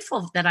I'm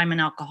grateful that I'm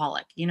an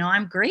alcoholic.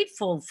 I'm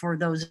grateful for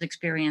those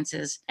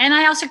experiences. And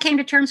I also came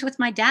to terms with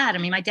my dad. I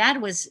mean, my dad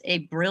was a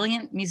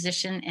brilliant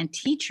musician and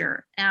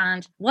teacher.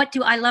 And what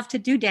do I love to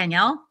do,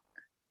 Danielle?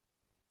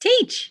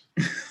 Teach.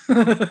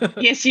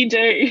 Yes, you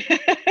do.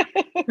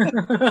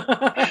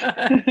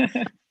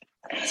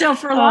 So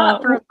for a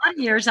lot of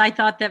years, I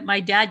thought that my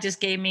dad just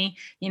gave me,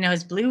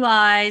 his blue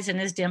eyes and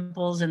his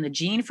dimples and the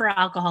gene for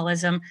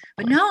alcoholism.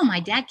 But no,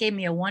 my dad gave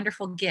me a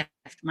wonderful gift.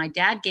 My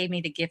dad gave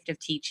me the gift of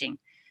teaching.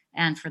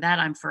 And for that,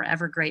 I'm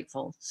forever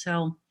grateful.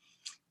 So,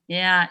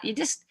 yeah, you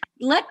just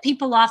let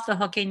people off the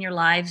hook in your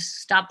lives.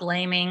 Stop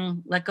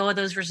blaming, let go of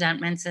those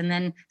resentments, and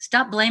then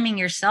stop blaming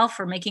yourself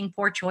for making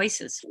poor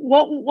choices.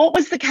 What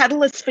was the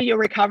catalyst for your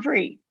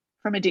recovery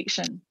from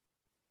addiction?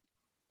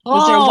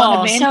 Was there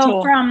one event?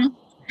 So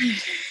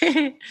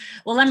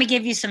well, let me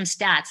give you some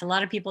stats. A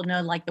lot of people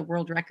know like the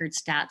world record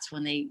stats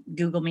when they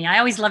Google me. I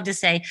always love to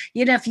say,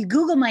 if you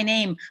Google my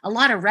name, a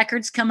lot of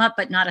records come up,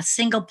 but not a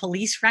single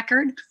police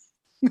record.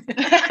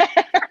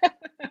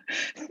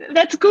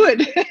 That's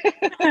good.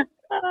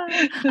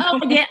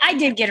 I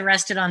did get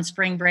arrested on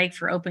spring break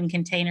for open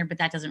container, but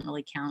that doesn't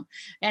really count.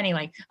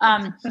 Anyway,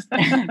 but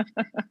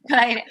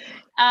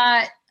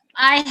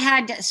I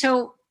had,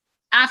 so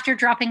after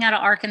dropping out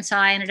of Arkansas,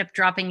 I ended up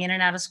dropping in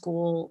and out of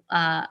school,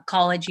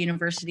 college,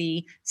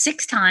 university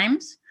 6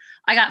 times.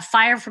 I got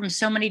fired from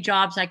so many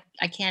jobs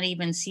I can't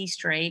even see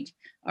straight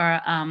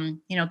or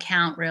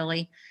count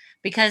really,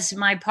 because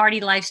my party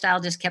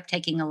lifestyle just kept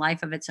taking a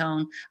life of its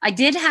own. I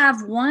did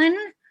have one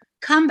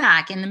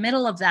comeback in the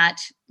middle of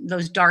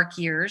those dark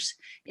years.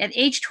 At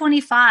age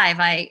 25,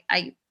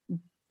 I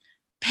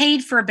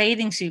paid for a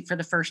bathing suit for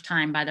the first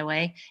time, by the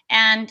way,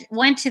 and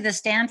went to the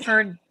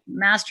Stanford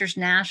Masters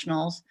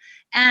Nationals,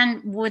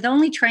 and with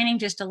only training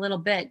just a little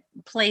bit,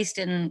 placed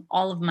in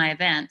all of my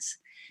events.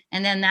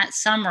 And then that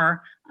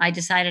summer, I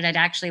decided I'd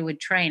actually would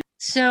train.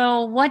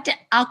 So what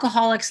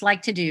alcoholics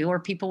like to do, or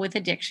people with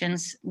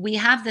addictions, we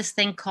have this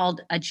thing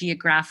called a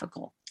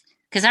geographical,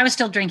 because I was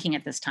still drinking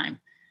at this time.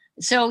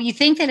 So you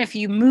think that if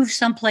you move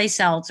someplace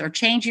else or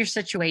change your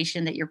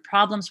situation, that your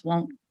problems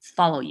won't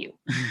follow you.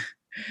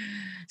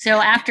 So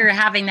after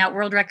having that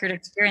world record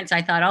experience,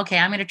 I thought, okay,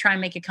 I'm going to try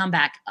and make a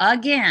comeback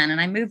again.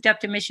 And I moved up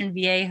to Mission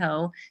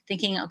Viejo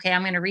thinking, okay,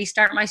 I'm going to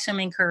restart my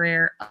swimming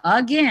career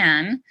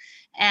again.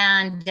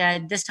 And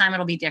this time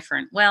it'll be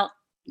different. Well,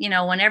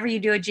 whenever you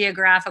do a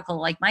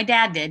geographical, like my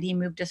dad did, he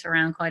moved us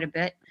around quite a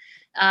bit.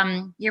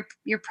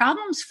 Your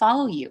problems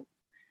follow you.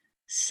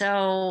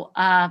 So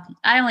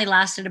I only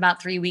lasted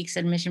about 3 weeks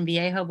at Mission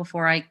Viejo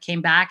before I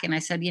came back, and I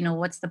said,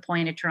 what's the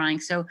point of trying?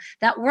 So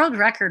that world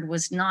record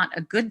was not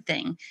a good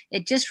thing.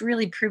 It just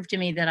really proved to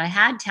me that I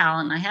had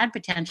talent, I had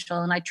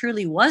potential, and I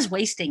truly was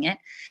wasting it.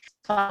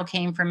 I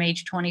came from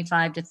age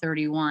 25 to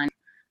 31,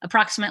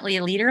 approximately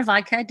a liter of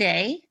vodka a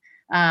day.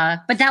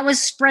 But that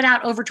was spread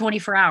out over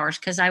 24 hours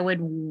because I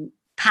would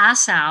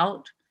pass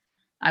out.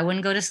 I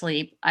wouldn't go to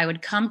sleep. I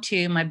would come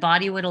to, my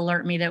body would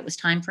alert me that it was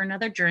time for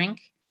another drink.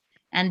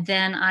 And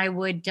then I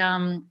would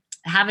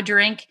have a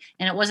drink,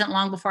 and it wasn't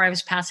long before I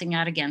was passing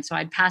out again. So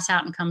I'd pass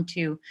out and come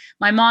to.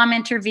 My mom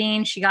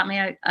intervened. She got me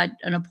an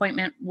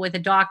appointment with a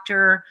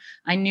doctor.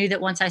 I knew that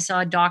once I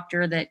saw a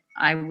doctor that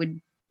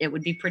it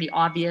would be pretty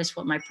obvious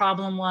what my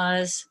problem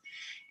was.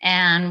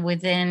 And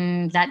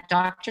within that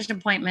doctor's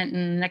appointment,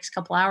 in the next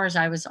couple hours,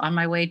 I was on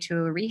my way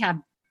to a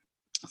rehab.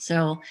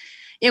 So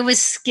it was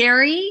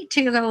scary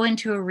to go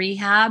into a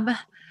rehab.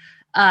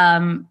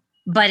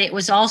 But it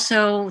was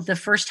also the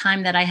first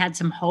time that I had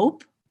some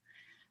hope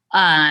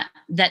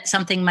that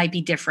something might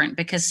be different,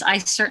 because I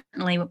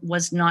certainly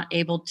was not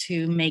able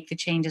to make the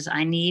changes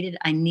I needed.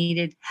 I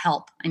needed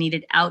help. I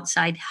needed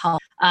outside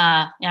help.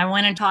 I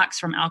went in talks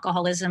from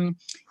alcoholism.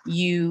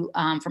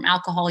 From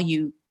alcohol,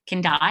 you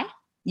can die.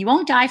 You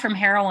won't die from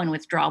heroin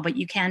withdrawal, but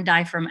you can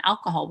die from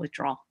alcohol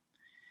withdrawal.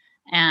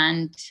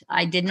 And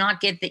I did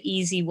not get the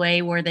easy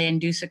way where they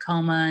induce a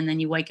coma and then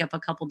you wake up a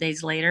couple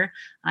days later.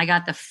 I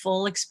got the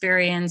full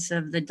experience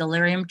of the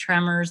delirium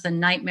tremors, the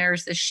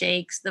nightmares, the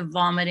shakes, the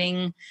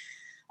vomiting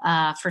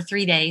for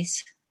 3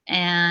 days.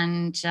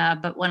 And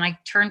but when I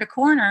turned a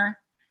corner,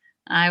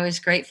 I was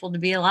grateful to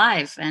be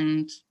alive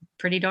and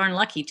pretty darn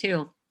lucky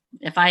too.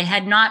 If I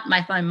had not,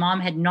 my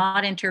mom had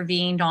not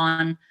intervened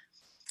on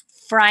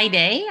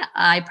Friday,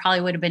 I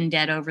probably would have been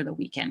dead over the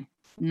weekend.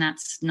 And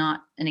that's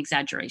not an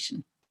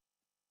exaggeration.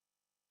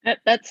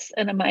 That's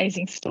an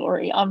amazing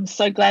story. I'm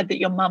so glad that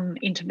your mum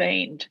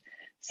intervened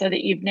so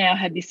that you've now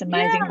had this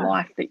amazing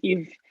life that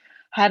you've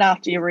had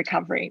after your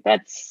recovery.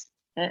 That's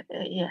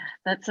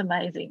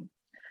amazing.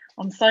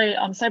 I'm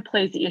so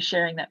pleased that you're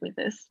sharing that with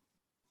us.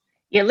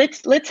 Yeah,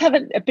 let's have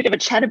a bit of a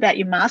chat about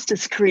your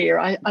master's career.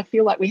 I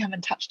feel like we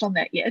haven't touched on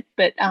that yet,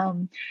 but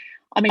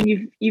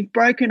you've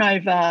broken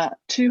over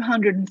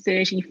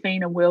 230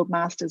 FINA World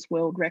Masters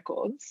world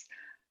records.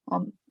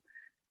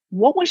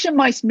 What was your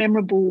most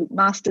memorable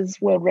Masters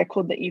world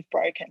record that you've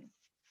broken?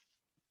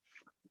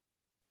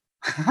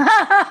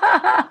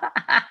 Have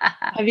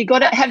you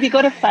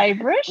got a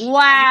favorite?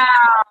 Wow.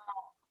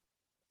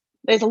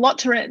 There's a lot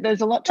to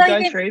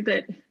go through,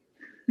 but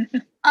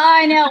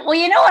I know. Well,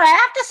 you know what? I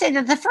have to say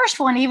that the first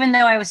one, even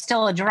though I was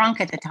still a drunk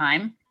at the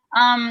time,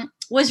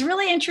 was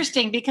really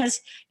interesting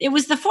because it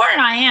was the 4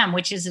 IM,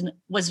 which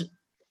was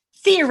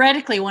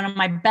theoretically one of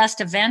my best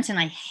events, and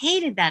I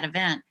hated that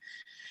event.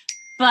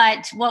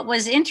 But what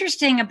was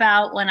interesting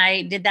about when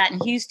I did that in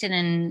Houston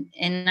in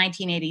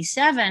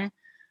 1987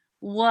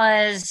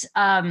 was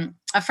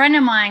a friend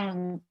of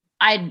mine,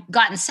 I'd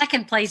gotten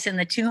second place in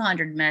the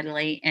 200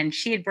 medley, and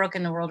she had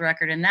broken the world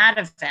record in that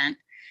event.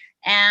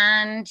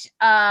 And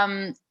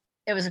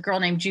it was a girl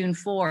named June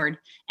Ford.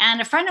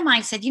 And a friend of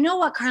mine said, you know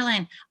what,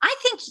 Carlin, I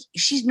think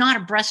she's not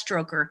a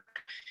breaststroker.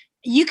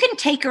 You can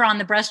take her on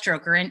the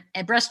breaststroke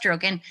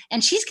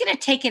and she's going to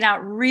take it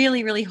out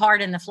really, really hard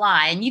in the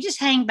fly. And you just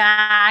hang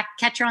back,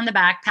 catch her on the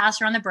back, pass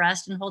her on the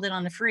breast, and hold it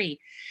on the free.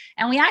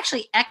 And we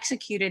actually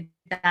executed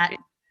that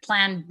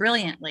plan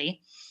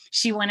brilliantly.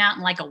 She went out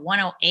in like a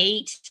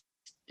 108,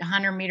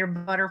 100-meter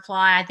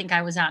butterfly. I think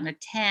I was out in a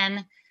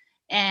 10.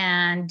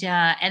 And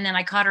then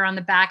I caught her on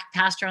the back,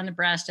 passed her on the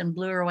breast, and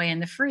blew her away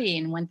in the free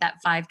and went that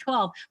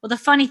 5:12. Well, the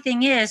funny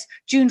thing is,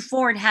 June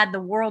Ford had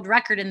the world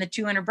record in the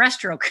 200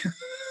 breaststroke.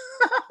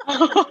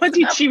 Oh,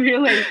 did she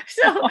really?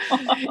 So,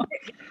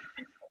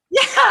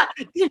 yeah,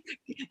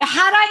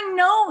 had I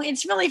known,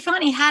 it's really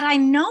funny. Had I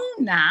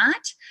known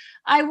that,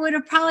 I would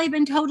have probably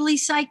been totally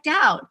psyched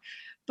out.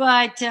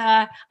 But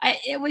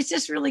it was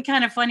just really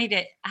kind of funny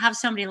to have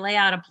somebody lay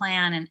out a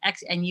plan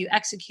and you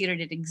executed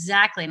it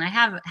exactly. And I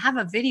have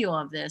a video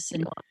of this,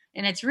 and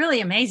it's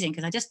really amazing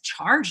because I just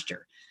charged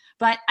her.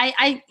 But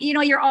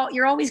you're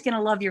always going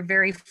to love your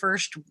very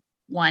first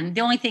one.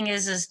 The only thing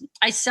is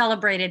I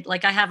celebrated,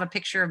 like I have a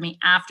picture of me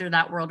after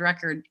that world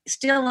record,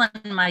 still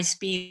in my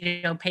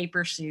Speedo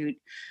paper suit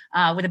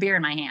with a beer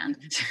in my hand.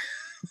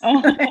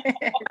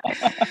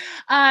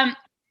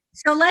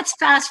 So let's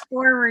fast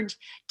forward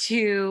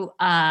to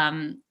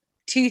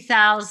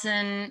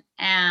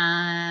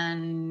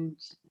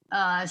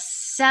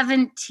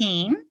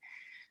 2017.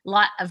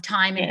 Lot of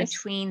time in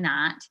between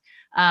that.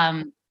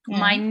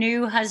 My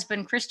new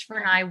husband, Christopher,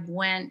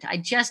 and I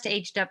just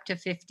aged up to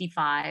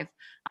 55.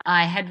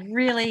 I had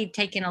really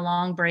taken a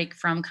long break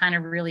from kind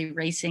of really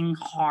racing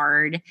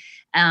hard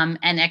and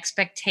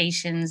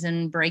expectations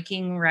and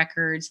breaking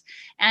records.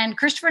 And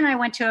Christopher and I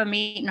went to a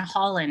meet in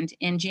Holland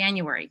in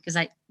January because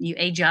you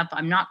age up.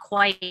 I'm not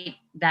quite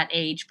that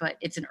age, but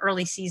it's an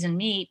early season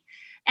meet.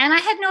 And I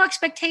had no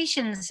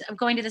expectations of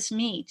going to this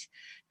meet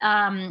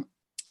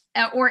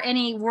or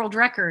any world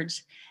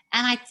records.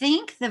 And I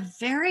think the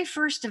very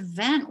first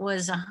event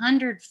was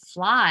 100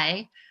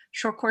 fly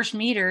short course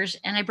meters,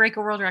 and I break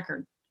a world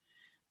record.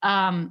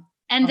 And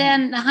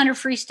then the 100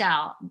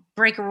 freestyle,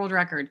 break a world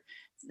record.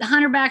 The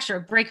 100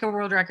 backstroke, break a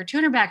world record.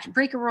 200 back,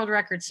 break a world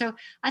record. So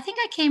I think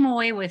I came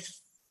away with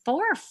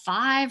 4 or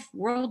 5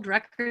 world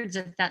records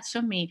at that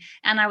swim meet.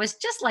 And I was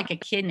just like a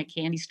kid in a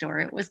candy store.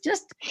 It was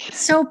just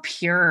so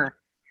pure.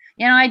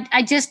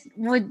 I just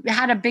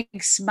had a big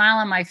smile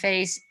on my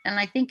face. And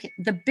I think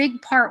the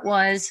big part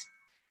was,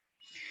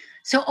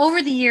 so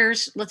over the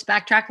years, let's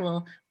backtrack a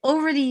little.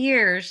 Over the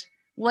years,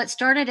 what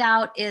started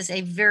out is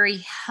a very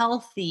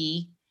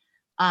healthy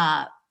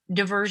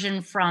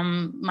diversion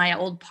from my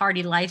old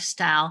party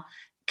lifestyle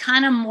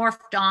kind of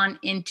morphed on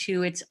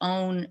into its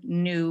own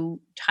new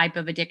type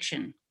of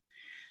addiction.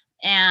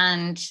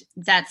 And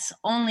that's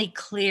only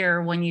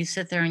clear when you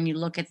sit there and you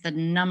look at the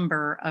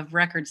number of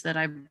records that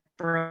I've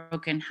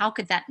broken. How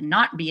could that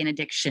not be an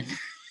addiction?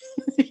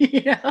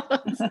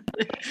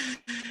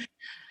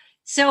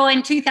 So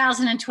in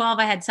 2012,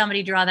 I had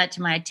somebody draw that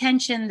to my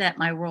attention that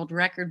my world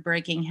record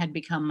breaking had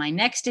become my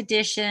next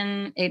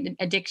addiction, a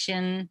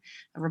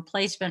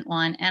replacement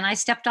one. And I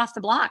stepped off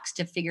the blocks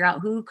to figure out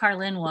who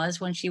Carlin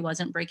was when she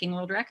wasn't breaking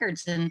world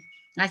records. And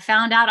I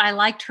found out I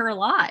liked her a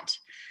lot.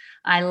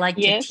 I like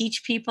to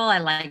teach people. I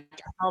like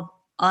to help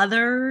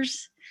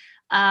others.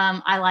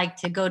 I like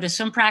to go to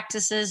swim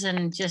practices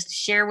and just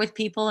share with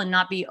people and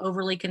not be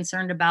overly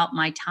concerned about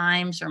my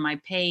times or my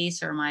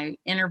pace or my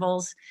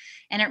intervals.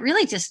 And it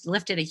really just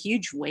lifted a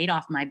huge weight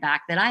off my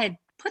back that I had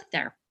put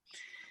there.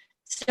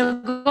 So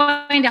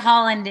going to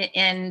Holland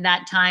in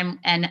that time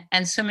and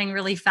swimming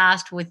really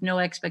fast with no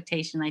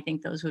expectation, I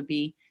think those would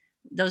be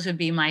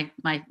my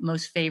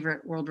most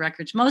favorite world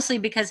records, mostly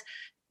because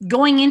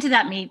going into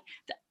that meet,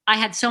 I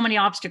had so many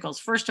obstacles.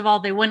 First of all,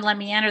 they wouldn't let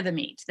me enter the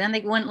meet. Then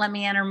they wouldn't let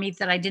me enter meets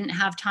that I didn't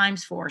have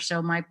times for.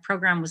 So my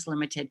program was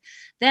limited.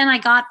 Then I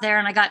got there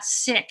and I got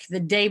sick the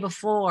day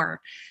before.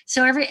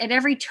 So at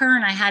every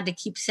turn, I had to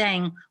keep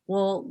saying,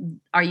 well,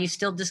 are you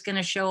still just going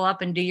to show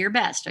up and do your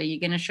best? Are you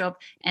going to show up?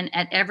 And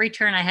at every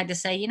turn, I had to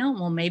say,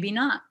 well, maybe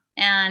not.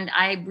 And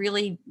I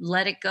really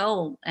let it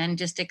go and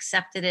just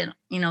accepted it,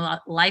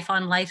 life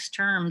on life's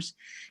terms,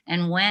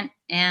 and went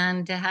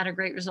and had a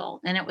great result.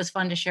 And it was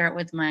fun to share it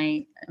with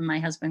my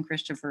husband,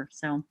 Christopher.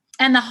 So,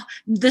 and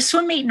the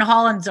swim meet in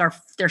Holland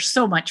they're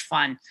so much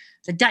fun.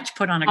 The Dutch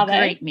put on a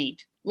great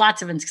meet.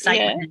 Lots of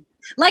excitement. Yeah.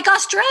 Like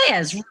Australia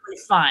is really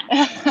fun.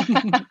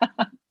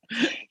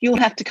 You'll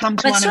have to come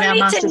to one of our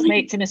Masters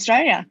meets in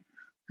Australia.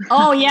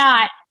 Oh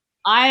yeah.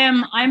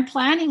 I'm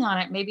planning on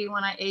it maybe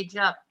when I age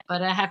up,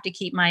 but I have to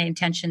keep my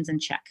intentions in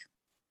check.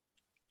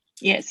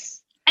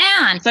 Yes.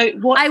 And so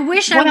I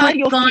wish I would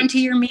have gone to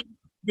your meeting.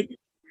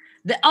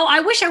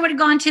 I wish I would have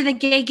gone to the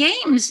Gay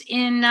Games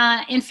in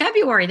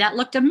February. That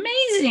looked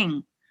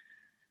amazing.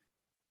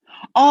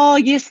 Oh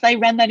yes, they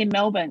ran that in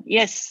Melbourne.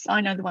 Yes,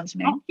 I know the ones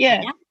you mean.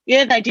 Yeah,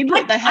 they did.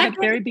 They had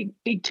a very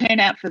big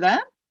turnout for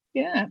that.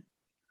 Yeah.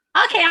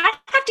 Okay, I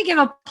have to give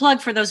a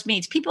plug for those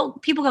meets. People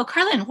go,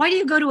 Carlin, why do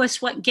you go to a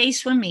gay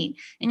swim meet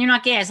and you're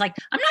not gay? I was like,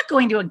 I'm not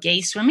going to a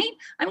gay swim meet.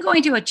 I'm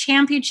going to a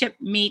championship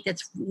meet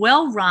that's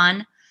well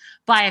run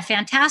by a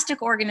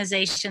fantastic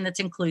organization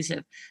that's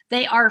inclusive.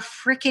 They are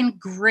freaking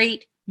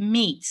great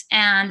meets,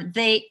 and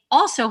they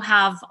also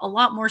have a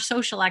lot more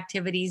social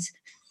activities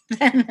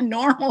than the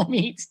normal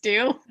meets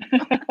do.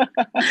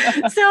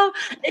 So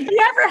if you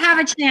ever have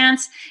a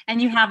chance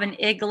and you have an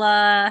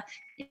IGLA,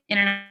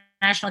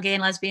 International Gay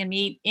and Lesbian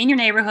meet in your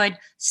neighborhood,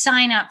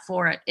 sign up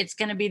for it. It's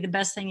going to be the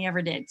best thing you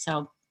ever did.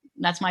 So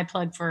that's my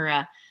plug for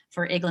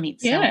Igloo.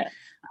 Yeah.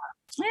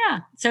 So, yeah.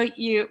 So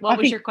what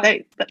was your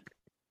question?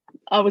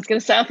 I was going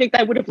to say, I think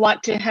they would have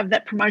liked to have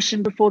that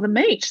promotion before the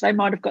meet. They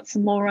might have got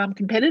some more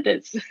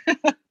competitors. I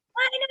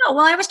know.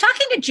 Well, I was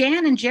talking to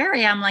Jan and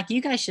Jerry. I'm like,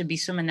 you guys should be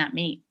swimming that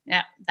meet.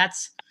 Yeah,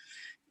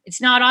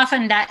 it's not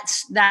often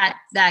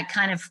that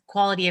kind of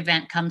quality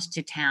event comes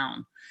to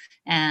town,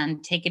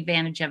 and take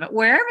advantage of it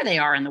wherever they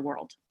are in the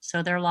world.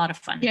 So they're a lot of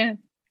fun. Yeah.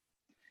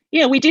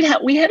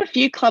 We had a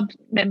few club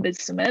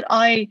members swim it.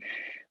 I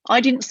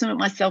didn't swim it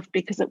myself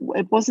because it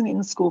wasn't in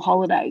the school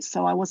holidays,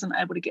 so I wasn't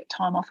able to get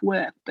time off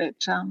work. But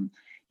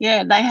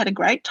they had a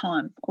great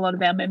time. A lot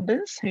of our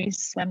members who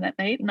swam that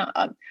meet, and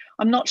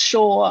I'm not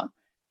sure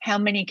how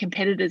many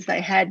competitors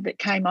they had that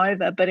came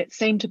over, but it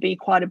seemed to be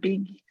quite a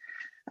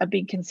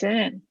big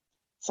concern.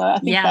 So I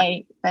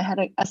think they had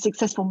a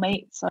successful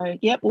meet. So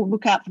we'll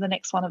look out for the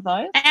next one of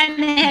those.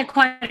 And they had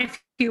quite a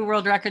few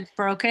world records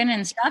broken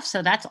and stuff.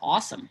 So that's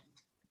awesome.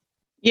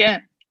 Yeah,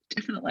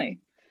 definitely.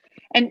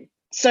 And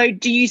so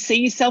do you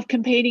see yourself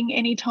competing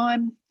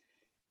anytime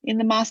in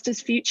the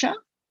Masters future?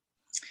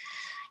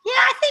 Yeah,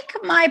 I think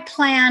my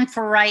plan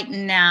for right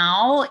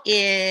now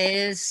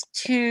is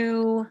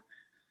to,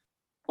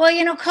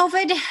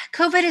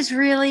 COVID has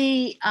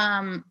really,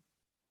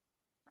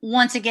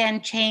 once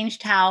again,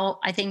 changed how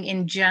I think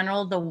in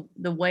general,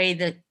 the way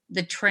that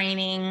the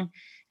training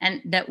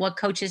and that what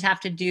coaches have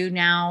to do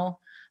now,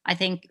 I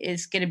think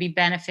is going to be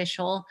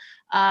beneficial.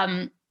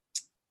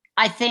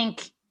 I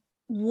think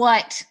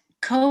what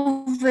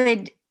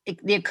the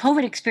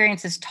COVID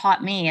experience has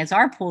taught me, as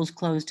our pools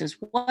closed as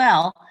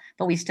well,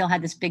 but we still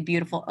had this big,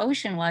 beautiful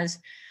ocean, was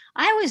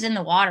I was in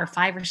the water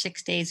 5 or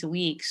 6 days a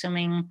week,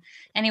 swimming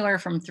anywhere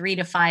from 3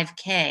 to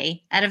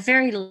 5K at a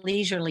very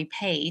leisurely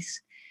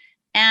pace.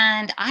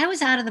 And I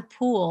was out of the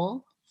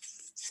pool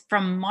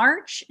from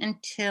March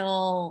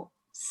until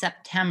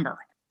September.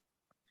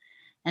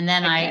 And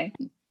then I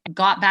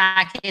got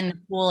back in the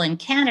pool in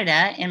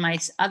Canada, in my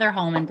other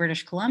home in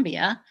British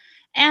Columbia.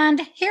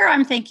 And here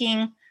I'm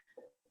thinking,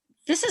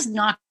 this is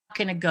not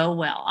going to go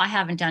well. I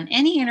haven't done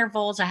any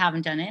intervals. I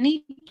haven't done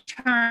any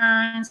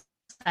turns.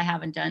 I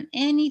haven't done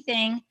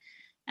anything.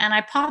 And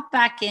I pop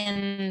back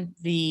in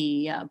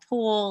the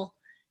pool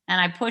and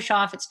I push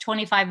off. It's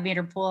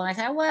 25-meter pool. And I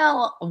said,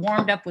 well, I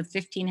warmed up with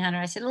 1,500.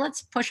 I said,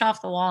 let's push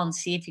off the wall and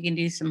see if you can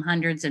do some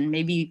hundreds and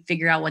maybe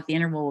figure out what the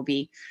interval will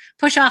be.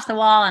 Push off the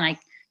wall and I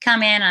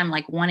come in. I'm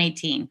like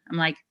 118. I'm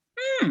like,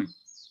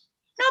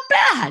 not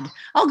bad.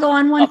 I'll go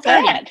on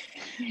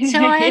 130.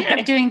 So I ended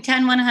up doing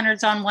 10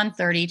 100s on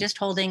 130, just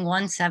holding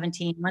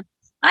 117.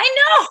 I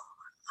know.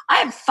 I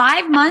have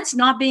 5 months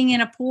not being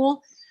in a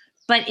pool,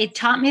 but it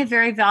taught me a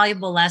very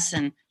valuable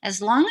lesson.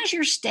 As long as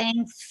you're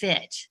staying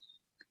fit,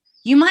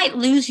 you might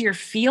lose your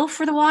feel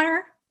for the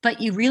water,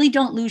 but you really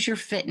don't lose your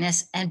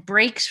fitness, and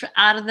breaks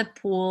out of the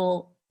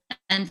pool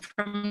and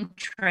from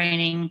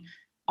training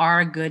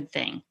are a good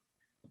thing.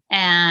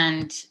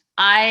 And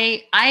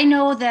I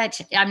know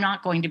that I'm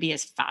not going to be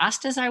as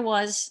fast as I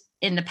was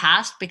in the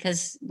past,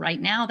 because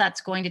right now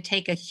that's going to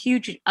take a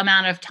huge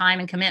amount of time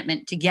and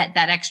commitment to get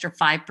that extra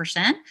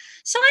 5%.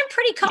 So I'm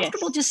pretty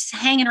comfortable just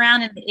hanging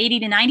around in the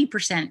 80 to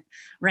 90%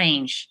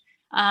 range.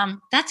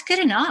 That's good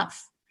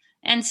enough.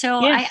 And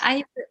so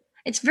I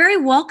it's very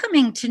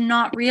welcoming to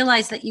not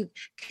realize that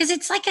because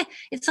it's like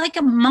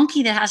a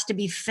monkey that has to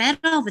be fed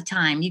all the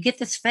time. You get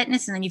this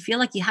fitness and then you feel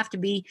like you have to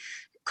be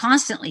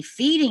constantly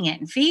feeding it.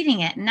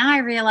 And now I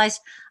realize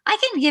I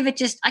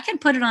can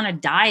put it on a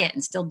diet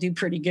and still do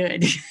pretty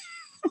good.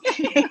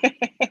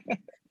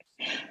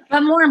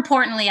 But more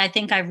importantly, I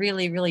think I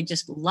really, really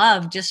just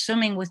love just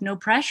swimming with no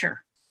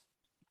pressure.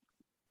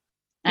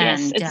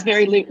 Yes, and it's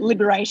very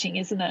liberating,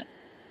 isn't it?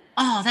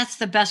 Oh, that's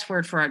the best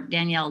word for it,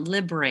 Danielle.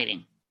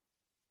 Liberating.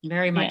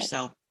 Very much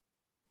so.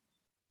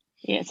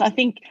 Yes, I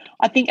think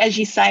as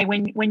you say,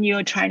 when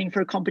you're training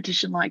for a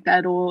competition like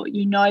that, or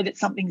you know that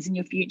something's in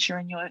your future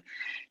and you're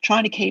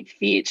trying to keep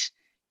fit,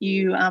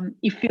 you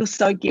feel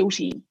so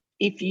guilty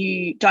if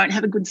you don't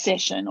have a good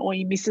session, or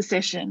you miss a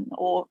session,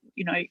 or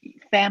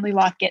family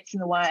life gets in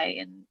the way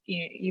and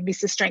you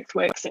miss a strength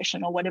work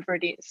session or whatever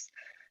it is.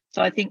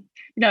 So I think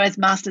as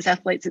Masters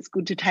athletes, it's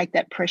good to take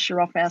that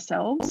pressure off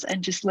ourselves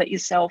and just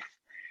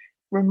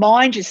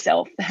remind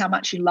yourself how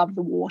much you love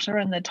the water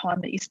and the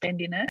time that you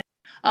spend in it.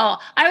 Oh,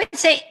 I would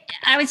say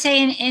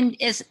in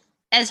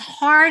as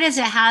hard as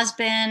it has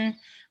been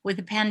with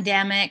the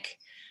pandemic,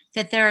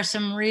 that there are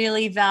some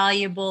really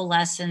valuable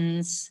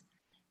lessons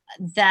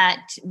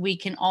that we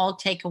can all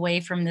take away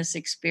from this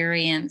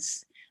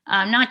experience,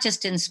 not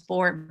just in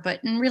sport,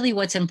 but in really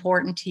what's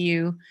important to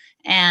you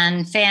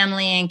and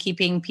family and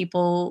keeping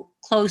people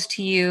close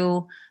to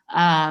you.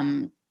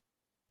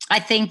 I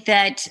think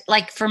that,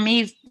 like for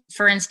me,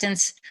 for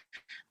instance,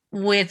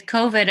 with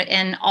COVID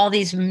and all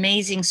these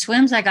amazing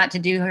swims I got to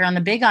do here on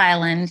the Big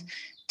Island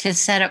to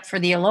set up for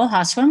the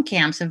Aloha swim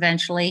camps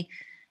eventually,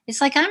 it's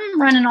like I'm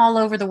running all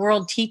over the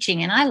world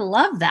teaching, and I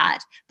love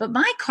that. But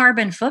my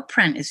carbon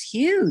footprint is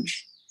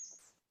huge.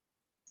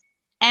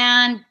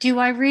 And do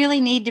I really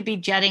need to be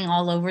jetting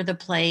all over the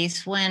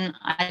place when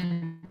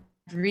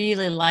I've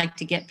really like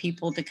to get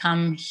people to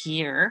come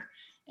here,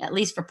 at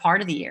least for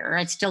part of the year.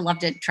 I'd still love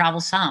to travel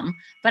some,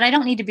 but I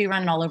don't need to be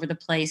running all over the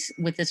place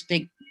with this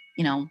big,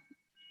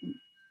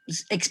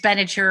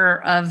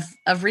 expenditure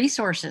of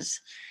resources.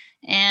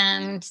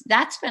 And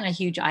that's been a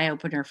huge eye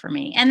opener for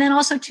me. And then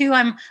also too,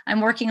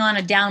 I'm working on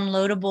a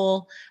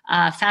downloadable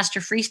faster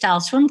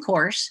freestyle swim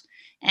course,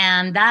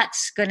 and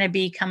that's going to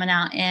be coming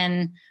out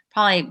in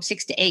probably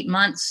 6 to 8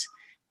 months.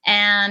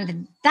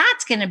 And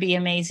that's going to be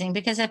amazing,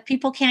 because if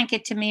people can't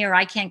get to me or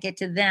I can't get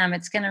to them,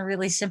 it's going to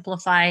really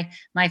simplify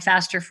my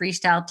faster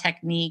freestyle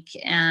technique.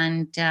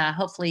 And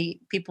hopefully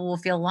people will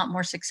feel a lot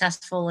more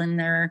successful in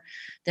their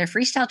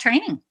freestyle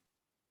training.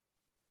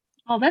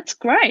 Oh, that's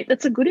great.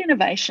 That's a good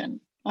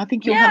innovation. I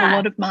think you'll have a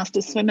lot of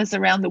master swimmers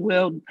around the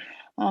world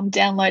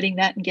downloading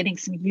that and getting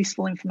some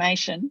useful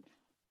information.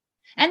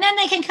 And then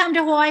they can come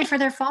to Hawaii for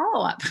their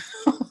follow-up.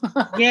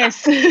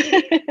 Yes.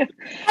 They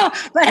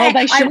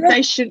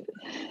should.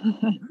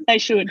 They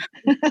should.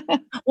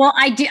 Well,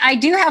 I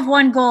do have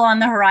one goal on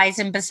the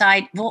horizon.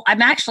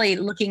 I'm actually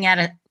looking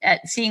at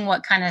seeing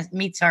what kind of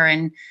meets are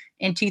in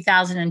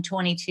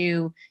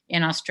 2022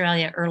 in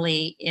Australia,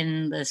 early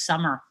in the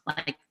summer,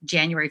 like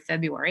January,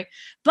 February.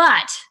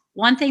 But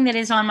one thing that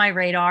is on my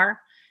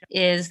radar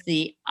is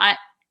the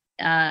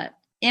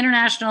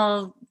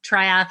International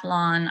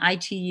Triathlon,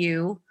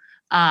 ITU,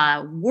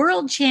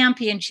 World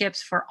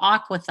Championships for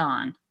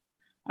Aquathon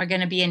are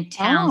going to be in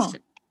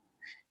Townsville.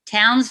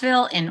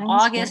 Townsville in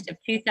August of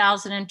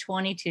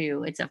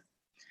 2022. It's a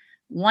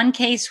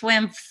 1K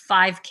swim,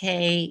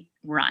 5K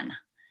run.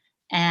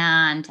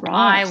 And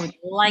I would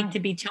like to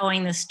be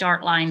towing the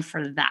start line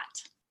for that.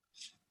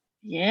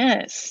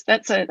 Yes,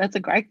 that's a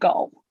great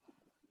goal.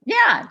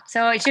 Yeah,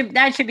 so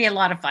that should be a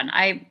lot of fun.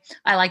 I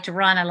like to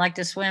run, I like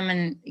to swim,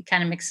 and it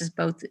kind of mixes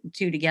both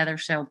two together.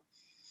 So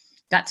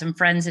got some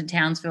friends in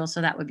Townsville,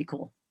 so that would be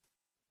cool.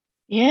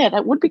 Yeah,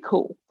 that would be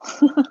cool.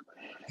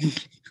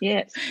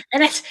 Yes.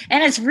 And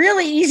it's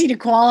really easy to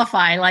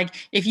qualify. Like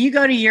if you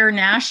go to your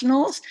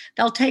nationals,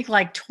 they'll take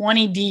like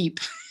 20 deep.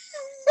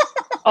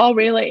 Oh,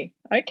 really?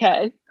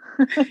 Okay.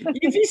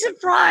 You'd be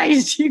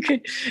surprised. You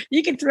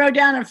could throw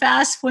down a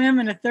fast swim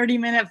and a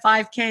 30-minute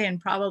 5K and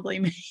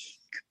probably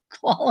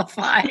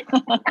qualify.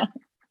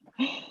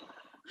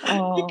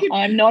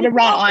 I'm not a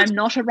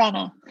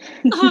runner.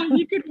 Oh,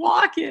 you could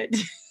walk it.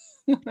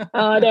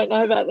 I don't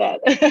know about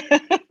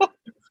that.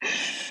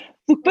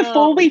 Look,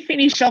 before we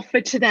finish off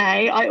for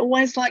today, I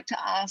always like to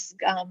ask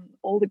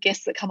all the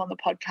guests that come on the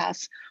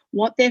podcast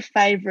what their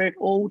favourite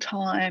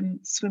all-time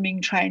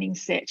swimming training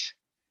set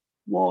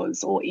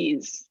was or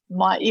is.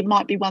 It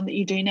might be one that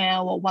you do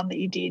now or one that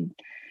you did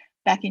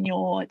back in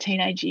your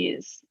teenage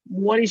years.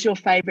 What is your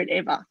favourite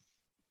ever?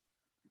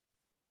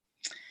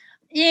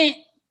 Yeah,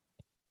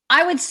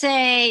 I would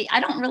say I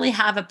don't really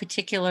have a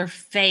particular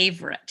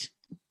favorite,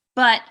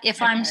 but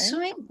if I'm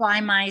swimming by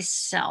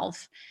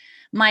myself,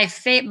 I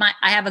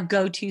have a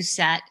go-to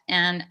set,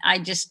 and I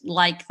just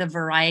like the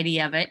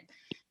variety of it.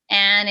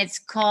 And it's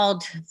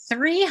called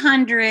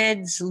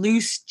 300s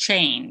loose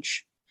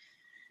change.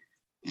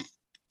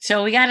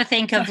 So we got to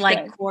think of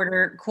like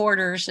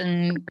quarters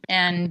and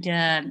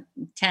 10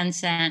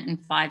 cent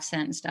and 5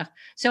 cent and stuff.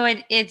 So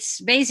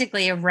it's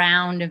basically a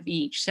round of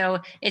each. So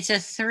it's a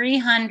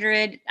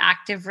 300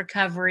 active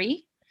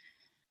recovery,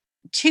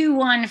 2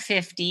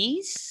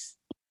 150s,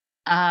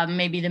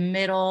 maybe the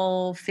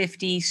middle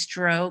 50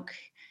 stroke,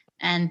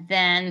 and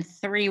then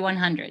 3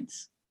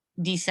 100s,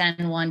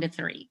 descend 1 to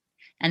 3,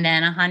 and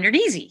then 100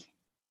 easy.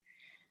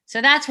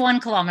 So that's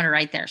 1 kilometer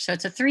right there. So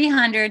it's a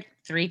 300,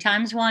 3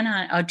 times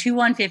 100, 2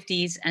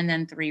 150s, and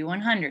then 3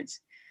 100s.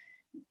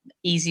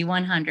 Easy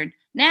 100.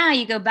 Now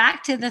you go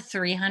back to the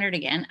 300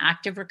 again,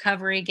 active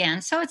recovery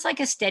again. So it's like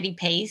a steady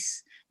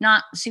pace,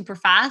 not super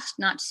fast,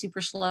 not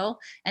super slow.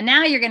 And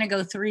now you're going to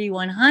go 3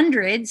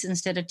 100s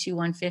instead of 2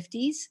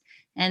 150s.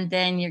 And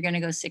then you're going to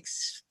go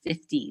 6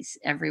 50s,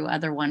 every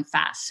other one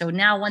fast. So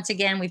now, once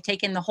again, we've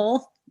taken the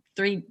whole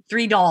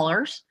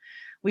 $3.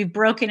 We've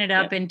broken it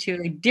up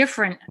into a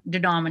different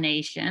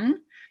denomination,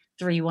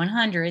 3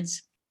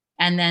 100s,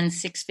 and then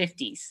 6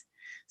 50s.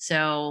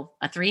 So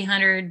a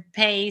 300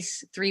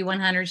 pace, 3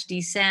 100s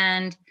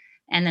descend,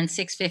 and then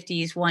 6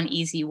 50s, 1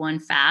 easy, 1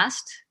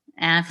 fast,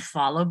 and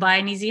followed by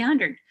an easy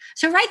 100.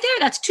 So right there,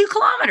 that's 2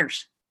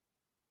 kilometers.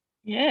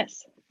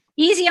 Yes.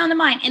 Easy on the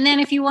mind. And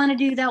then if you want to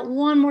do that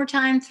one more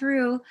time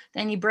through,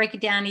 then you break it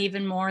down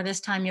even more.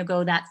 This time you'll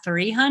go that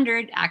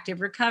 300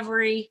 active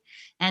recovery.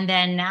 And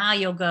then now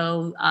you'll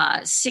go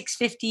 6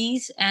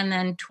 50s and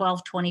then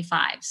 12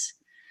 25s.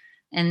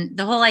 And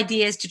the whole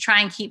idea is to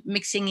try and keep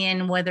mixing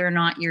in whether or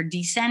not you're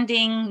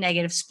descending,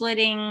 negative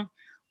splitting,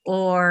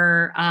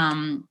 or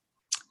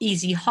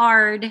easy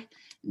hard.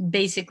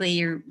 Basically,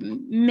 you're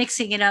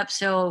mixing it up.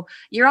 So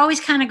you're always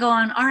kind of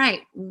going, all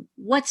right,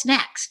 what's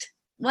next?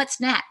 What's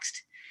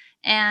next?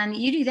 And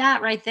you do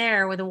that right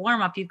there with a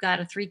warm-up. You've got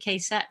a 3K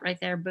set right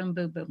there. Boom,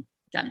 boom, boom.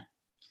 Done.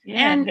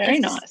 Yeah, and very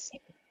nice.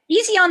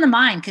 Easy on the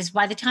mind, because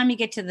by the time you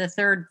get to the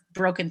third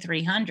broken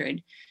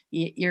 300,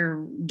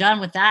 you're done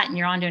with that and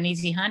you're on to an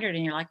easy 100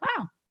 and you're like,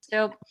 wow.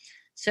 So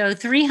So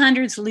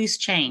 300's loose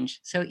change.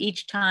 So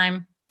each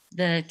time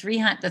the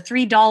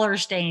 $3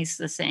 stays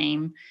the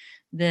same,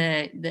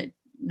 the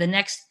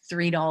next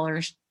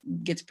 $3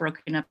 gets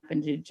broken up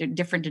into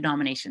different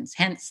denominations.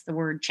 Hence the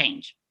word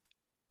change.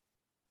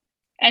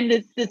 And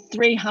the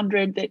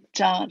 300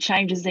 that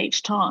changes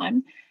each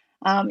time,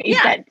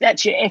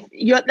 that's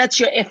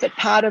your effort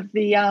part of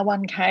the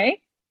 1K?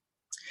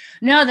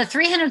 No, the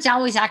 300 is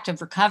always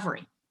active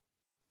recovery.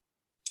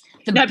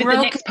 But the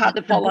next part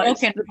that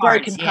follows, the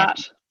broken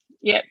part.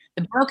 Yep.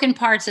 The broken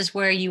parts is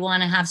where you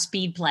want to have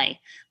speed play.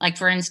 Like,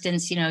 for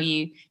instance,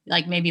 you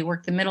like maybe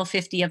work the middle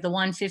 50 of the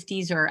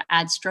 150s, or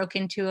add stroke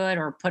into it,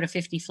 or put a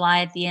 50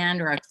 fly at the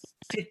end, or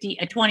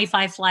a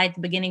 25 fly at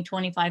the beginning,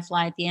 25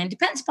 fly at the end.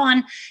 Depends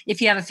upon if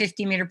you have a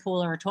 50-meter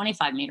pool or a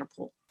 25-meter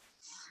pool.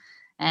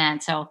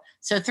 And so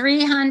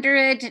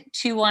 300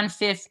 to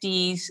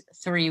 150s,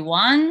 3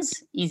 1s,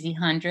 easy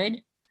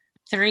 100.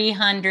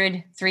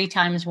 300, 3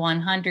 times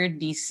 100,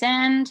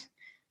 descend.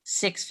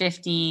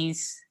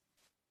 650s,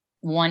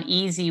 1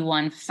 easy,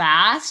 1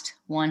 fast,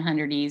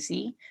 100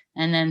 easy.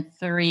 And then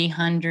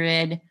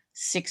 300,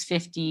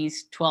 650s,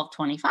 12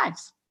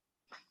 25s.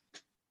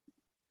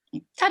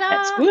 Ta-da!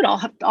 That's good. I'll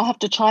have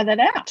to try that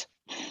out.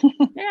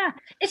 Yeah.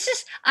 It's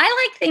just,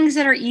 I like things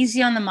that are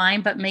easy on the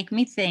mind, but make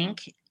me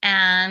think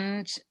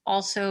and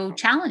also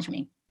challenge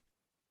me.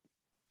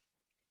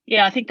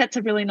 Yeah, I think that's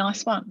a really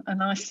nice one. A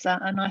nice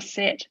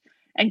set.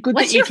 And good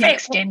What's that you your can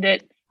extend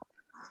it.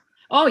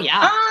 Oh,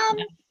 yeah.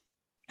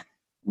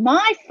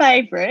 My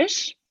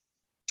favorite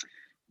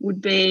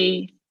would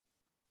be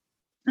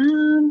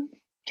 10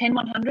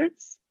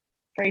 100s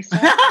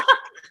freestyle.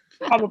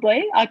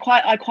 Probably. I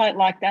quite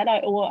like that.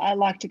 I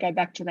like to go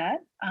back to that.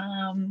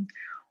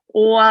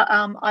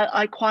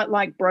 I quite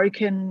like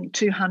broken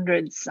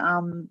 200s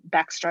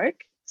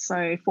backstroke, so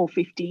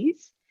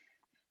 450s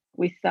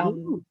with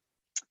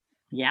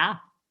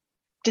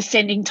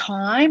descending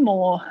time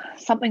or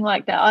something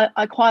like that.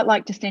 I quite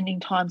like descending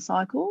time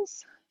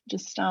cycles,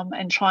 just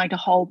and trying to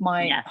hold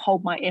my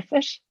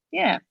effort.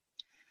 Yeah,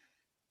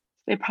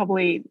 they're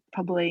probably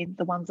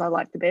the ones I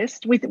like the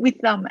best with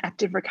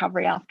active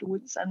recovery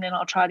afterwards, and then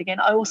I'll try it again.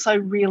 I also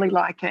really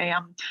like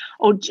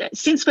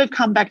since we've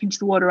come back into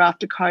the water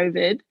after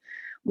COVID,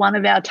 one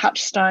of our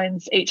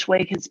touchstones each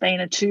week has been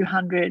a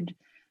 200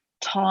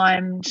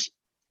 timed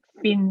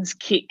fins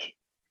kick.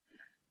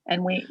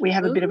 And we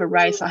have a bit of a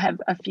race. I have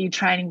a few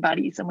training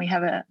buddies, and we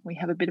have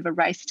a bit of a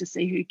race to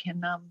see who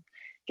can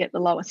get the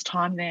lowest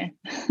time there.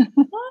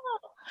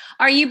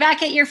 Are you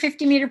back at your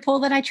 50-meter pool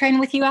that I train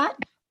with you at?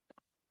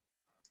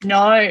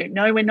 No,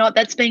 we're not.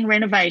 That's being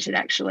renovated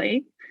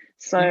actually.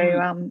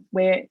 So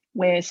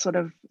we're sort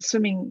of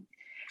swimming.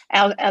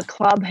 Our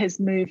club has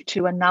moved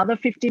to another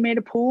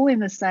 50-meter pool in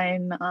the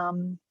same,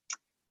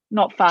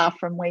 not far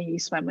from where you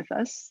swam with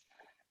us.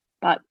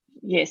 But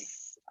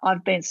yes,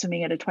 I've been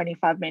swimming at a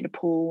 25-meter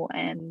pool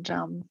and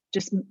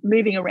just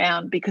moving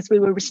around because we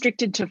were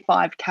restricted to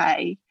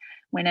 5K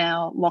when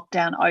our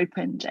lockdown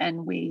opened,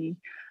 and we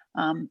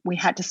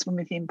had to swim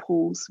within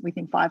pools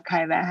within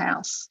 5K of our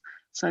house.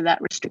 So that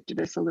restricted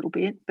us a little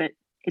bit, but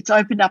it's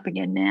opened up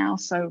again now.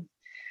 So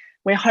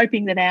we're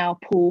hoping that our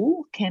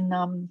pool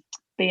can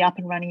be up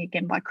and running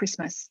again by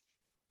Christmas.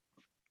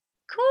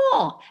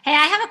 Cool. Hey,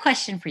 I have a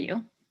question for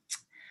you.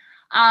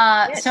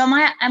 Yes. So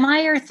am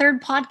I your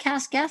third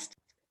podcast guest?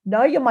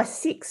 No, you're my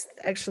 6th,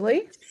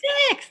 actually.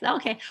 6th.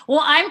 Okay.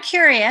 Well, I'm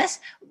curious.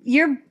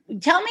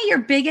 Tell me your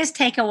biggest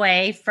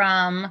takeaway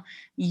from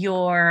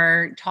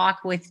your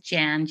talk with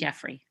Jan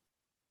Jeffrey.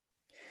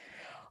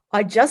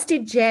 I just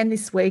did Jan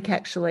this week,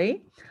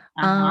 actually.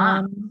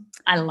 I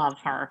love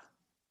her.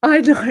 I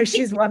know,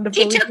 she's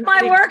wonderful. She took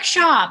my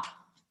workshop.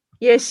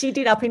 Yeah, she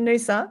did up in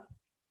Noosa.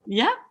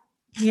 Yeah.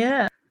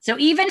 Yeah. So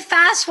even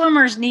fast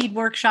swimmers need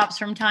workshops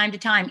from time to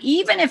time,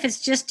 even if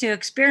it's just to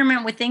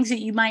experiment with things that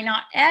you might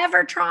not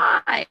ever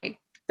try.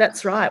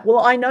 That's right. Well,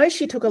 I know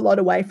she took a lot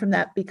away from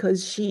that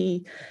because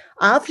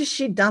after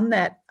she'd done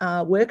that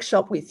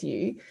workshop with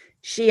you,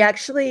 she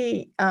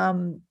actually,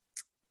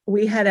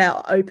 we had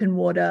our open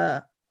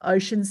water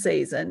ocean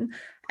season.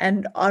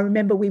 And I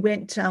remember we were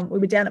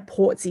down at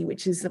Portsea,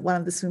 which is one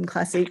of the swim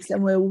classics,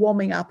 and we were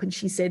warming up, and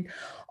she said,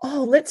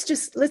 "Oh, let's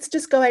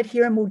just go out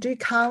here and we'll do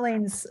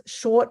Carlene's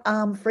short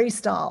arm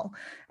freestyle."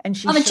 And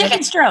she the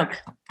chicken stroke.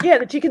 Yeah,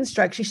 the chicken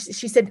stroke. She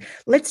said,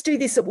 "Let's do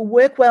this. It will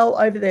work well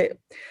over there."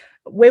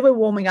 Where we're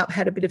warming up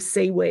had a bit of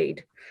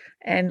seaweed,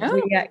 and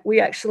we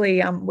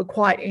actually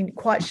were in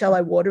quite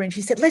shallow water. And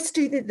she said, "Let's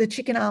do the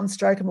chicken arm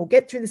stroke, and we'll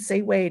get through the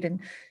seaweed." And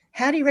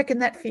how do you reckon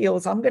that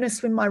feels? I'm going to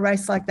swim my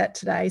race like that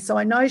today. So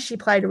I know she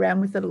played around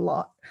with it a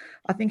lot.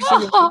 I think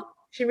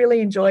she really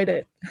enjoyed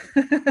it.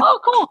 Oh,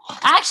 cool.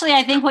 Actually,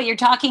 I think what you're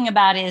talking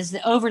about is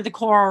the over the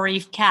coral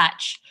reef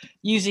catch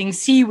using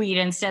seaweed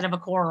instead of a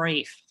coral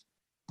reef.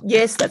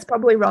 Yes, that's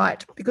probably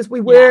right, because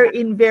we were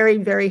in very,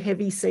 very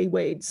heavy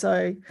seaweed.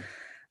 So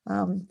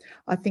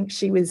I think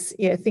she was,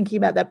 thinking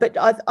about that. But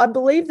I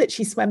believe that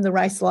she swam the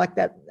race like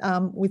that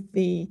with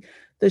the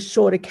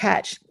shorter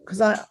catch, because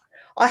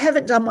I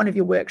haven't done one of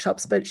your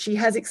workshops, but she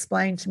has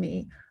explained to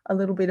me a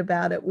little bit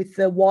about it with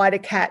the wider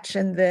catch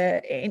and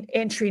the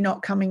entry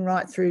not coming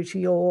right through to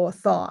your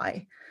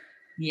thigh.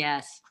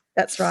 Yes.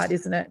 That's right,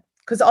 isn't it?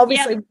 Because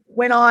obviously Yep.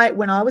 when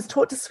I was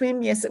taught to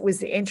swim, yes, it was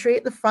the entry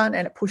at the front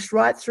and it pushed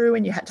right through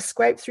and you had to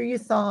scrape through your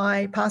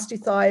thigh, past your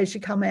thigh as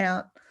you come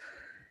out.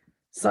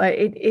 So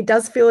it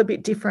does feel a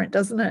bit different,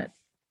 doesn't it?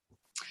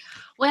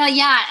 Well,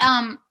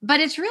 yeah, but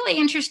it's really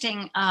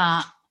interesting.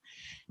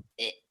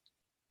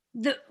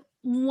 The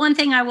one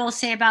thing I will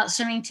say about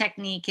swimming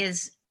technique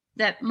is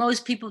that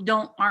most people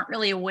aren't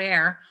really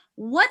aware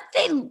what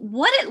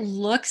it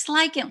looks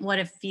like and what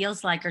it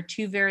feels like are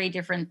two very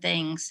different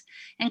things.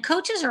 And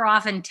coaches are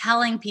often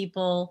telling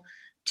people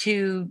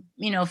to,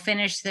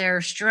 finish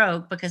their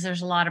stroke because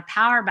there's a lot of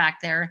power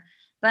back there.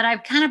 But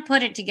I've kind of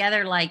put it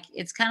together like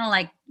it's kind of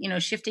like,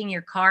 shifting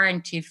your car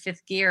into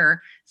fifth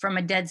gear from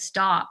a dead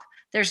stop.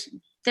 There's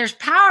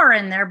power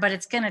in there, but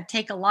it's going to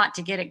take a lot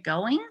to get it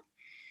going.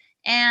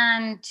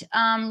 And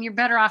you're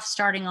better off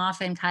starting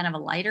off in kind of a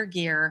lighter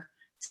gear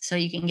so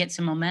you can get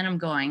some momentum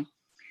going.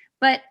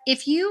 But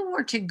if you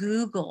were to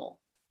Google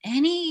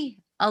any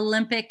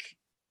Olympic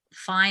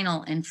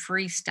final in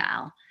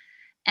freestyle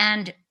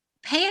and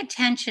pay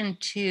attention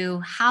to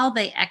how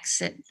they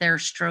exit their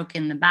stroke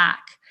in the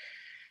back,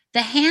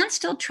 the hand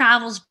still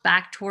travels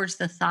back towards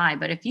the thigh.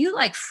 But if you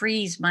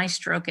freeze my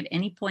stroke at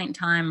any point in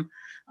time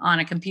on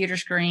a computer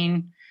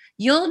screen,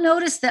 you'll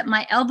notice that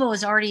my elbow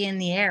is already in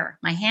the air.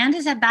 My hand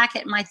is back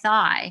at my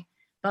thigh,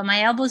 but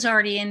my elbow's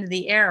already into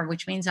the air,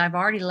 which means I've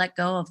already let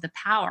go of the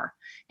power.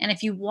 And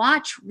if you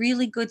watch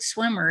really good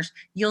swimmers,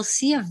 you'll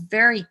see a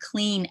very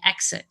clean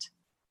exit.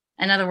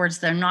 In other words,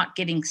 they're not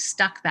getting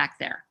stuck back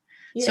there.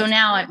 Yes. So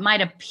now it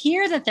might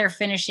appear that they're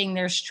finishing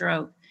their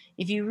stroke.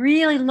 If you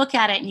really look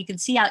at it and you can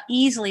see how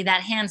easily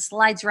that hand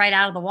slides right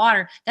out of the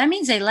water, that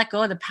means they let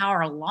go of the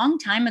power a long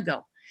time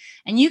ago.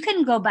 And you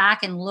can go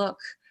back and look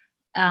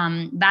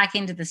back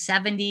into the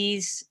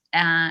 70s,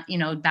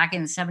 back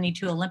in the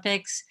 72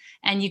 Olympics,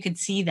 and you could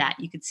see that.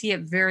 You could see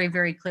it very,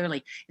 very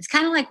clearly. It's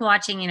kind of like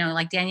watching,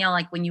 like Danielle,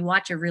 like when you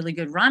watch a really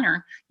good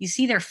runner, you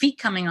see their feet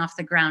coming off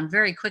the ground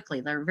very quickly.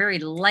 They're very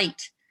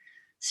light.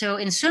 So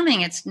in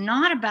swimming, it's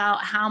not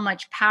about how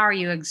much power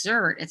you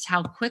exert. It's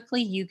how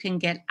quickly you can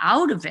get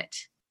out of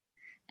it.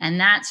 And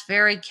that's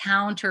very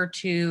counter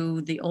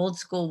to the old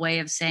school way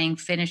of saying,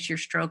 finish your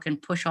stroke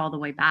and push all the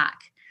way back.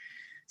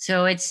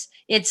 So it's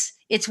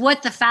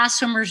what the fast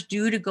swimmers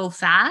do to go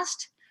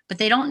fast, but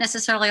they don't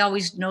necessarily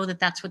always know that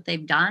that's what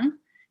they've done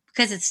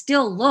because it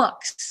still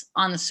looks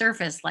on the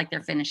surface like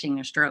they're finishing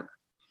their stroke.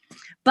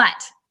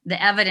 But the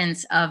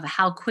evidence of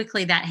how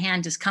quickly that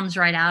hand just comes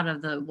right out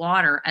of the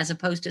water, as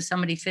opposed to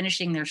somebody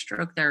finishing their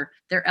stroke, their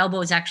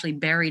elbow is actually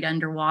buried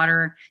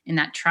underwater in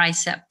that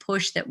tricep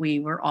push that we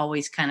were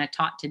always kind of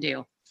taught to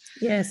do.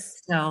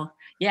 Yes. So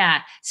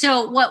yeah.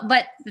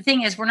 But the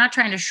thing is, we're not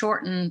trying to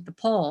shorten the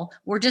pole.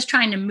 We're just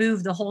trying to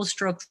move the whole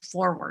stroke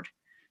forward.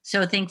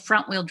 So think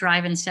front wheel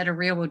drive instead of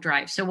rear wheel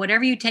drive. So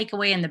whatever you take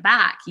away in the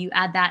back, you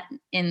add that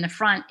in the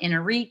front in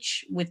a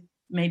reach with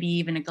maybe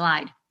even a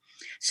glide.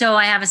 So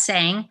I have a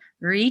saying,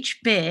 reach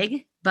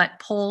big, but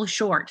pull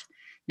short.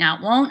 Now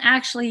it won't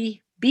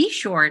actually be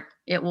short.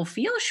 It will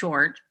feel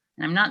short.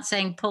 And I'm not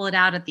saying pull it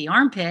out at the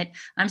armpit.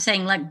 I'm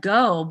saying let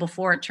go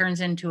before it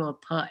turns into a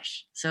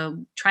push.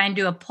 So try and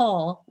do a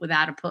pull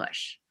without a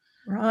push.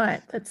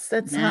 Right. That's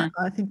hard.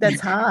 I think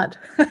that's hard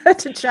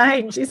to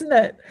change, isn't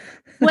it?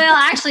 Well,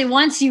 actually,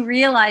 once you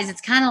realize it's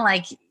kind of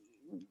like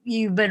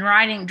you've been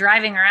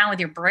driving around with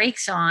your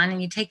brakes on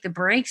and you take the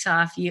brakes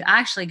off, you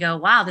actually go,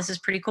 wow, this is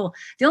pretty cool.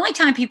 The only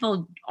time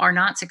people are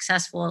not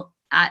successful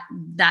at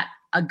that,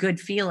 a good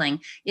feeling,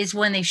 is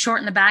when they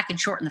shorten the back and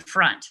shorten the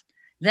front.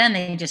 Then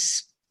they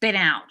just spin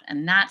out.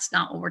 And that's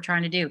not what we're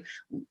trying to do.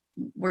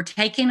 We're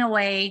taking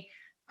away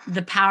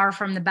the power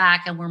from the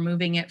back and we're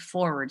moving it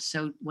forward.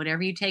 So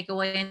whatever you take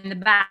away in the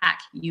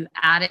back, you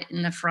add it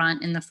in the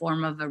front in the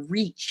form of a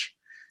reach.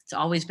 It's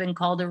always been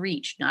called a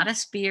reach, not a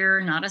spear,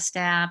 not a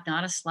stab,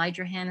 not a slide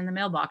your hand in the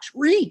mailbox.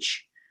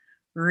 Reach,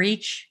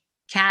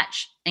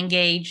 catch,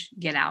 engage,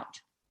 get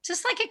out.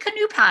 Just like a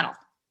canoe paddle.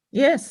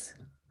 Yes.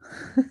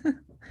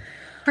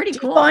 Pretty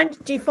cool.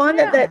 Do you find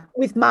that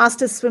with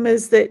master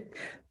swimmers that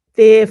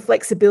their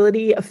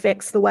flexibility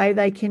affects the way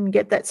they can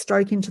get that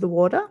stroke into the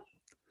water?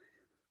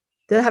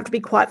 Do they have to be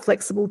quite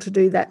flexible to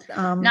do that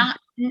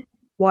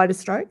wider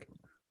stroke?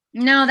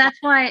 No, that's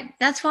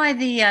why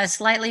the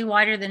slightly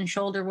wider than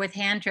shoulder width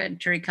hand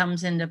entry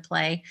comes into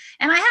play.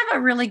 And I have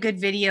a really good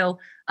video,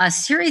 a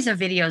series of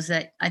videos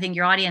that I think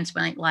your audience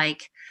might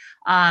like,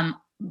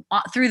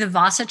 through the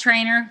Vasa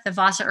trainer, the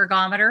Vasa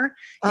ergometer.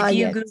 If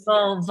you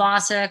Google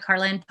Vasa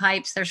Carlin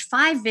pipes, there's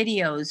 5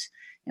 videos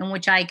in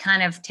which I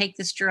kind of take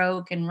the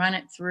stroke and run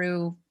it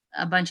through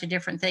a bunch of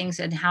different things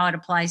and how it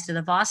applies to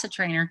the Vasa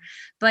trainer.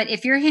 But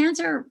if your hands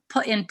are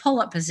put in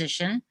pull-up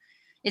position,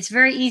 it's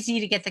very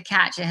easy to get the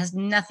catch. It has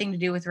nothing to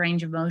do with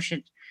range of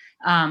motion.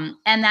 And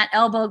that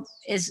elbow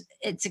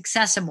it's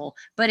accessible.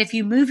 But if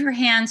you move your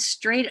hands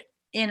straight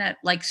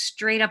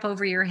up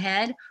over your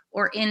head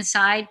or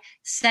inside,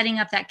 setting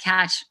up that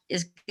catch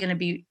is going to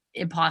be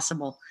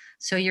impossible.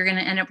 So you're going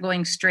to end up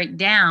going straight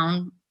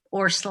down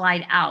or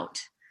slide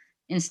out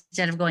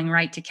instead of going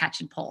right to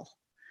catch and pull.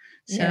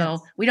 So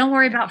we don't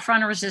worry about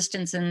frontal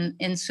resistance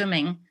in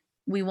swimming.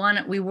 We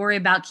worry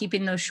about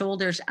keeping those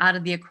shoulders out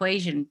of the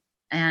equation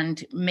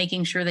and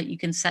making sure that you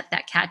can set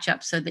that catch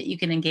up so that you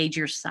can engage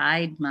your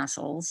side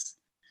muscles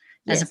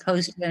as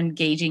opposed to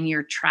engaging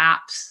your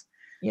traps.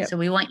 Yep. So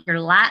we want your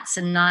lats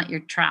and not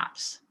your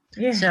traps.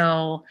 Yeah.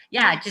 So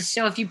just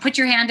so if you put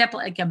your hand up,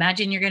 like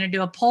imagine you're going to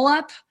do a pull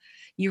up,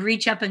 you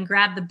reach up and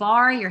grab the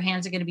bar, your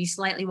hands are going to be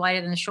slightly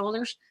wider than the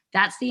shoulders.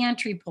 That's the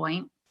entry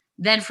point.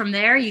 Then from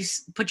there, you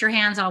put your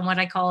hands on what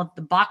I call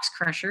the box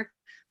crusher.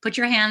 Put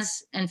your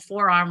hands and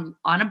forearm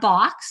on a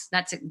box.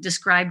 That's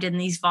described in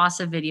these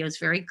Vasa videos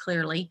very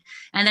clearly.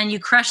 And then you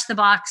crush the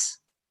box.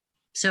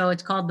 So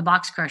it's called the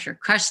box crusher.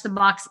 Crush the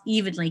box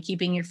evenly,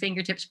 keeping your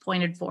fingertips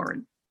pointed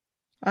forward.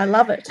 I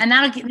love it. And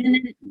that'll get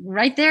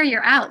right there,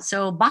 you're out.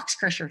 So box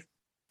crusher.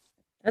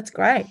 That's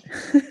great.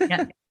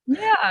 Yeah.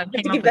 I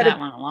came up with that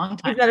one a long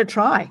time. Give that a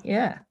try.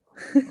 Yeah.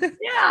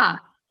 Yeah.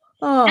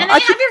 Oh, and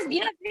then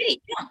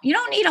you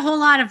don't need a whole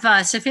lot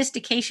of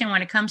sophistication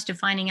when it comes to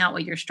finding out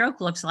what your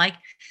stroke looks like.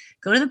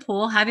 Go to the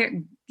pool,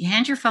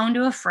 hand your phone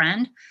to a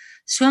friend,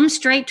 swim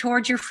straight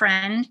towards your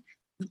friend,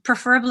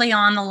 preferably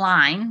on the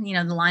line,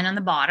 the line on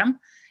the bottom,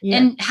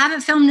 and have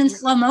it filmed in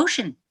slow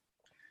motion.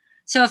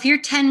 So if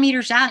you're 10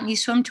 meters out and you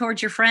swim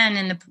towards your friend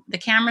and the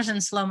camera's in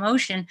slow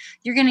motion,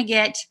 you're going to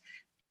get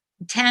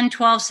 10,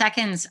 12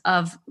 seconds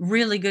of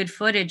really good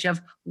footage of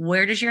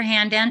where does your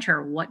hand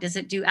enter? What does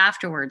it do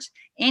afterwards?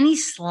 Any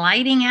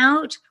sliding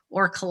out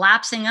or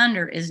collapsing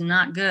under is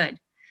not good.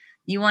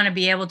 You want to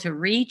be able to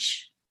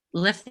reach,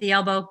 lift the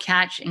elbow,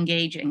 catch,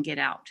 engage, and get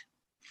out.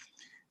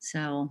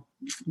 So,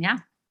 yeah.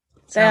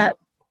 That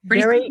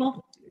very,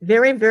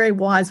 very, very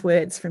wise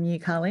words from you,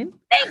 Carleen.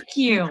 Thank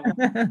you.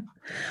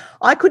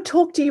 I could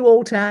talk to you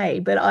all day,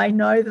 but I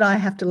know that I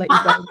have to let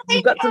you go.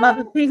 You've got some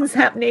other things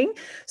happening.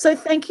 So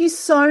thank you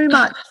so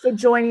much for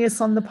joining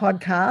us on the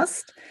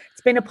podcast.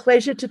 It's been a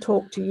pleasure to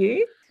talk to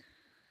you.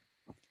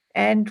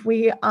 And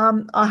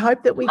I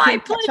hope that we can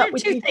catch up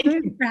with you soon. Thank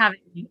you for having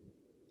me.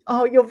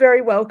 Oh, you're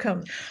very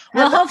welcome.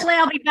 Well, hopefully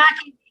I'll be back.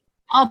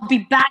 I'll be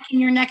back in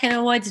your neck of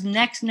the woods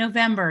next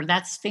November.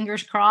 That's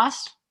fingers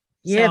crossed.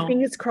 Yeah,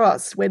 fingers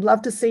crossed. We'd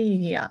love to see you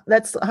here.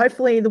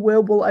 Hopefully the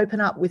world will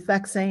open up with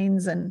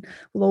vaccines and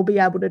we'll all be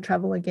able to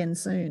travel again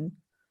soon.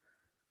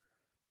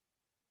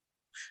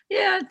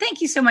 Yeah, thank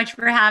you so much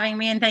for having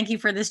me and thank you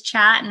for this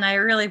chat. And I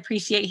really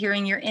appreciate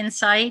hearing your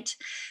insight.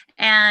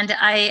 And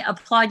I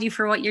applaud you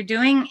for what you're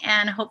doing.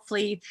 And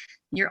hopefully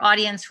your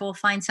audience will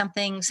find some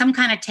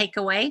kind of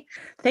takeaway.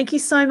 Thank you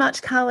so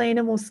much, Carleen,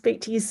 and we'll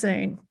speak to you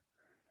soon.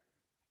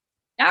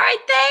 All right,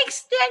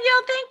 thanks,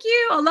 Danielle. Thank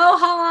you.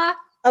 Aloha.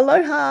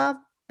 Aloha.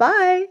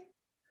 Bye.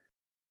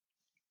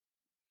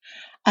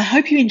 I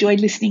hope you enjoyed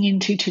listening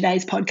into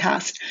today's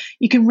podcast.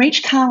 You can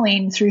reach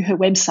Carleen through her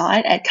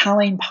website at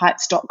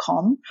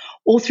carleenpipes.com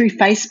or through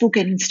Facebook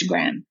and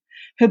Instagram.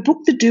 Her book,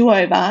 The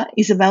Do-Over,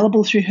 is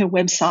available through her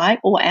website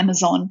or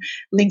Amazon.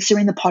 Links are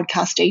in the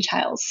podcast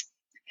details.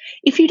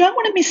 If you don't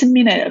want to miss a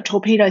minute of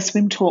Torpedo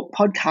Swim Talk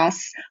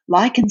podcasts,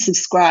 like and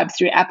subscribe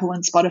through Apple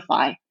and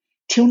Spotify.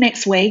 Till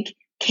next week,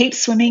 keep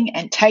swimming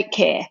and take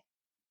care.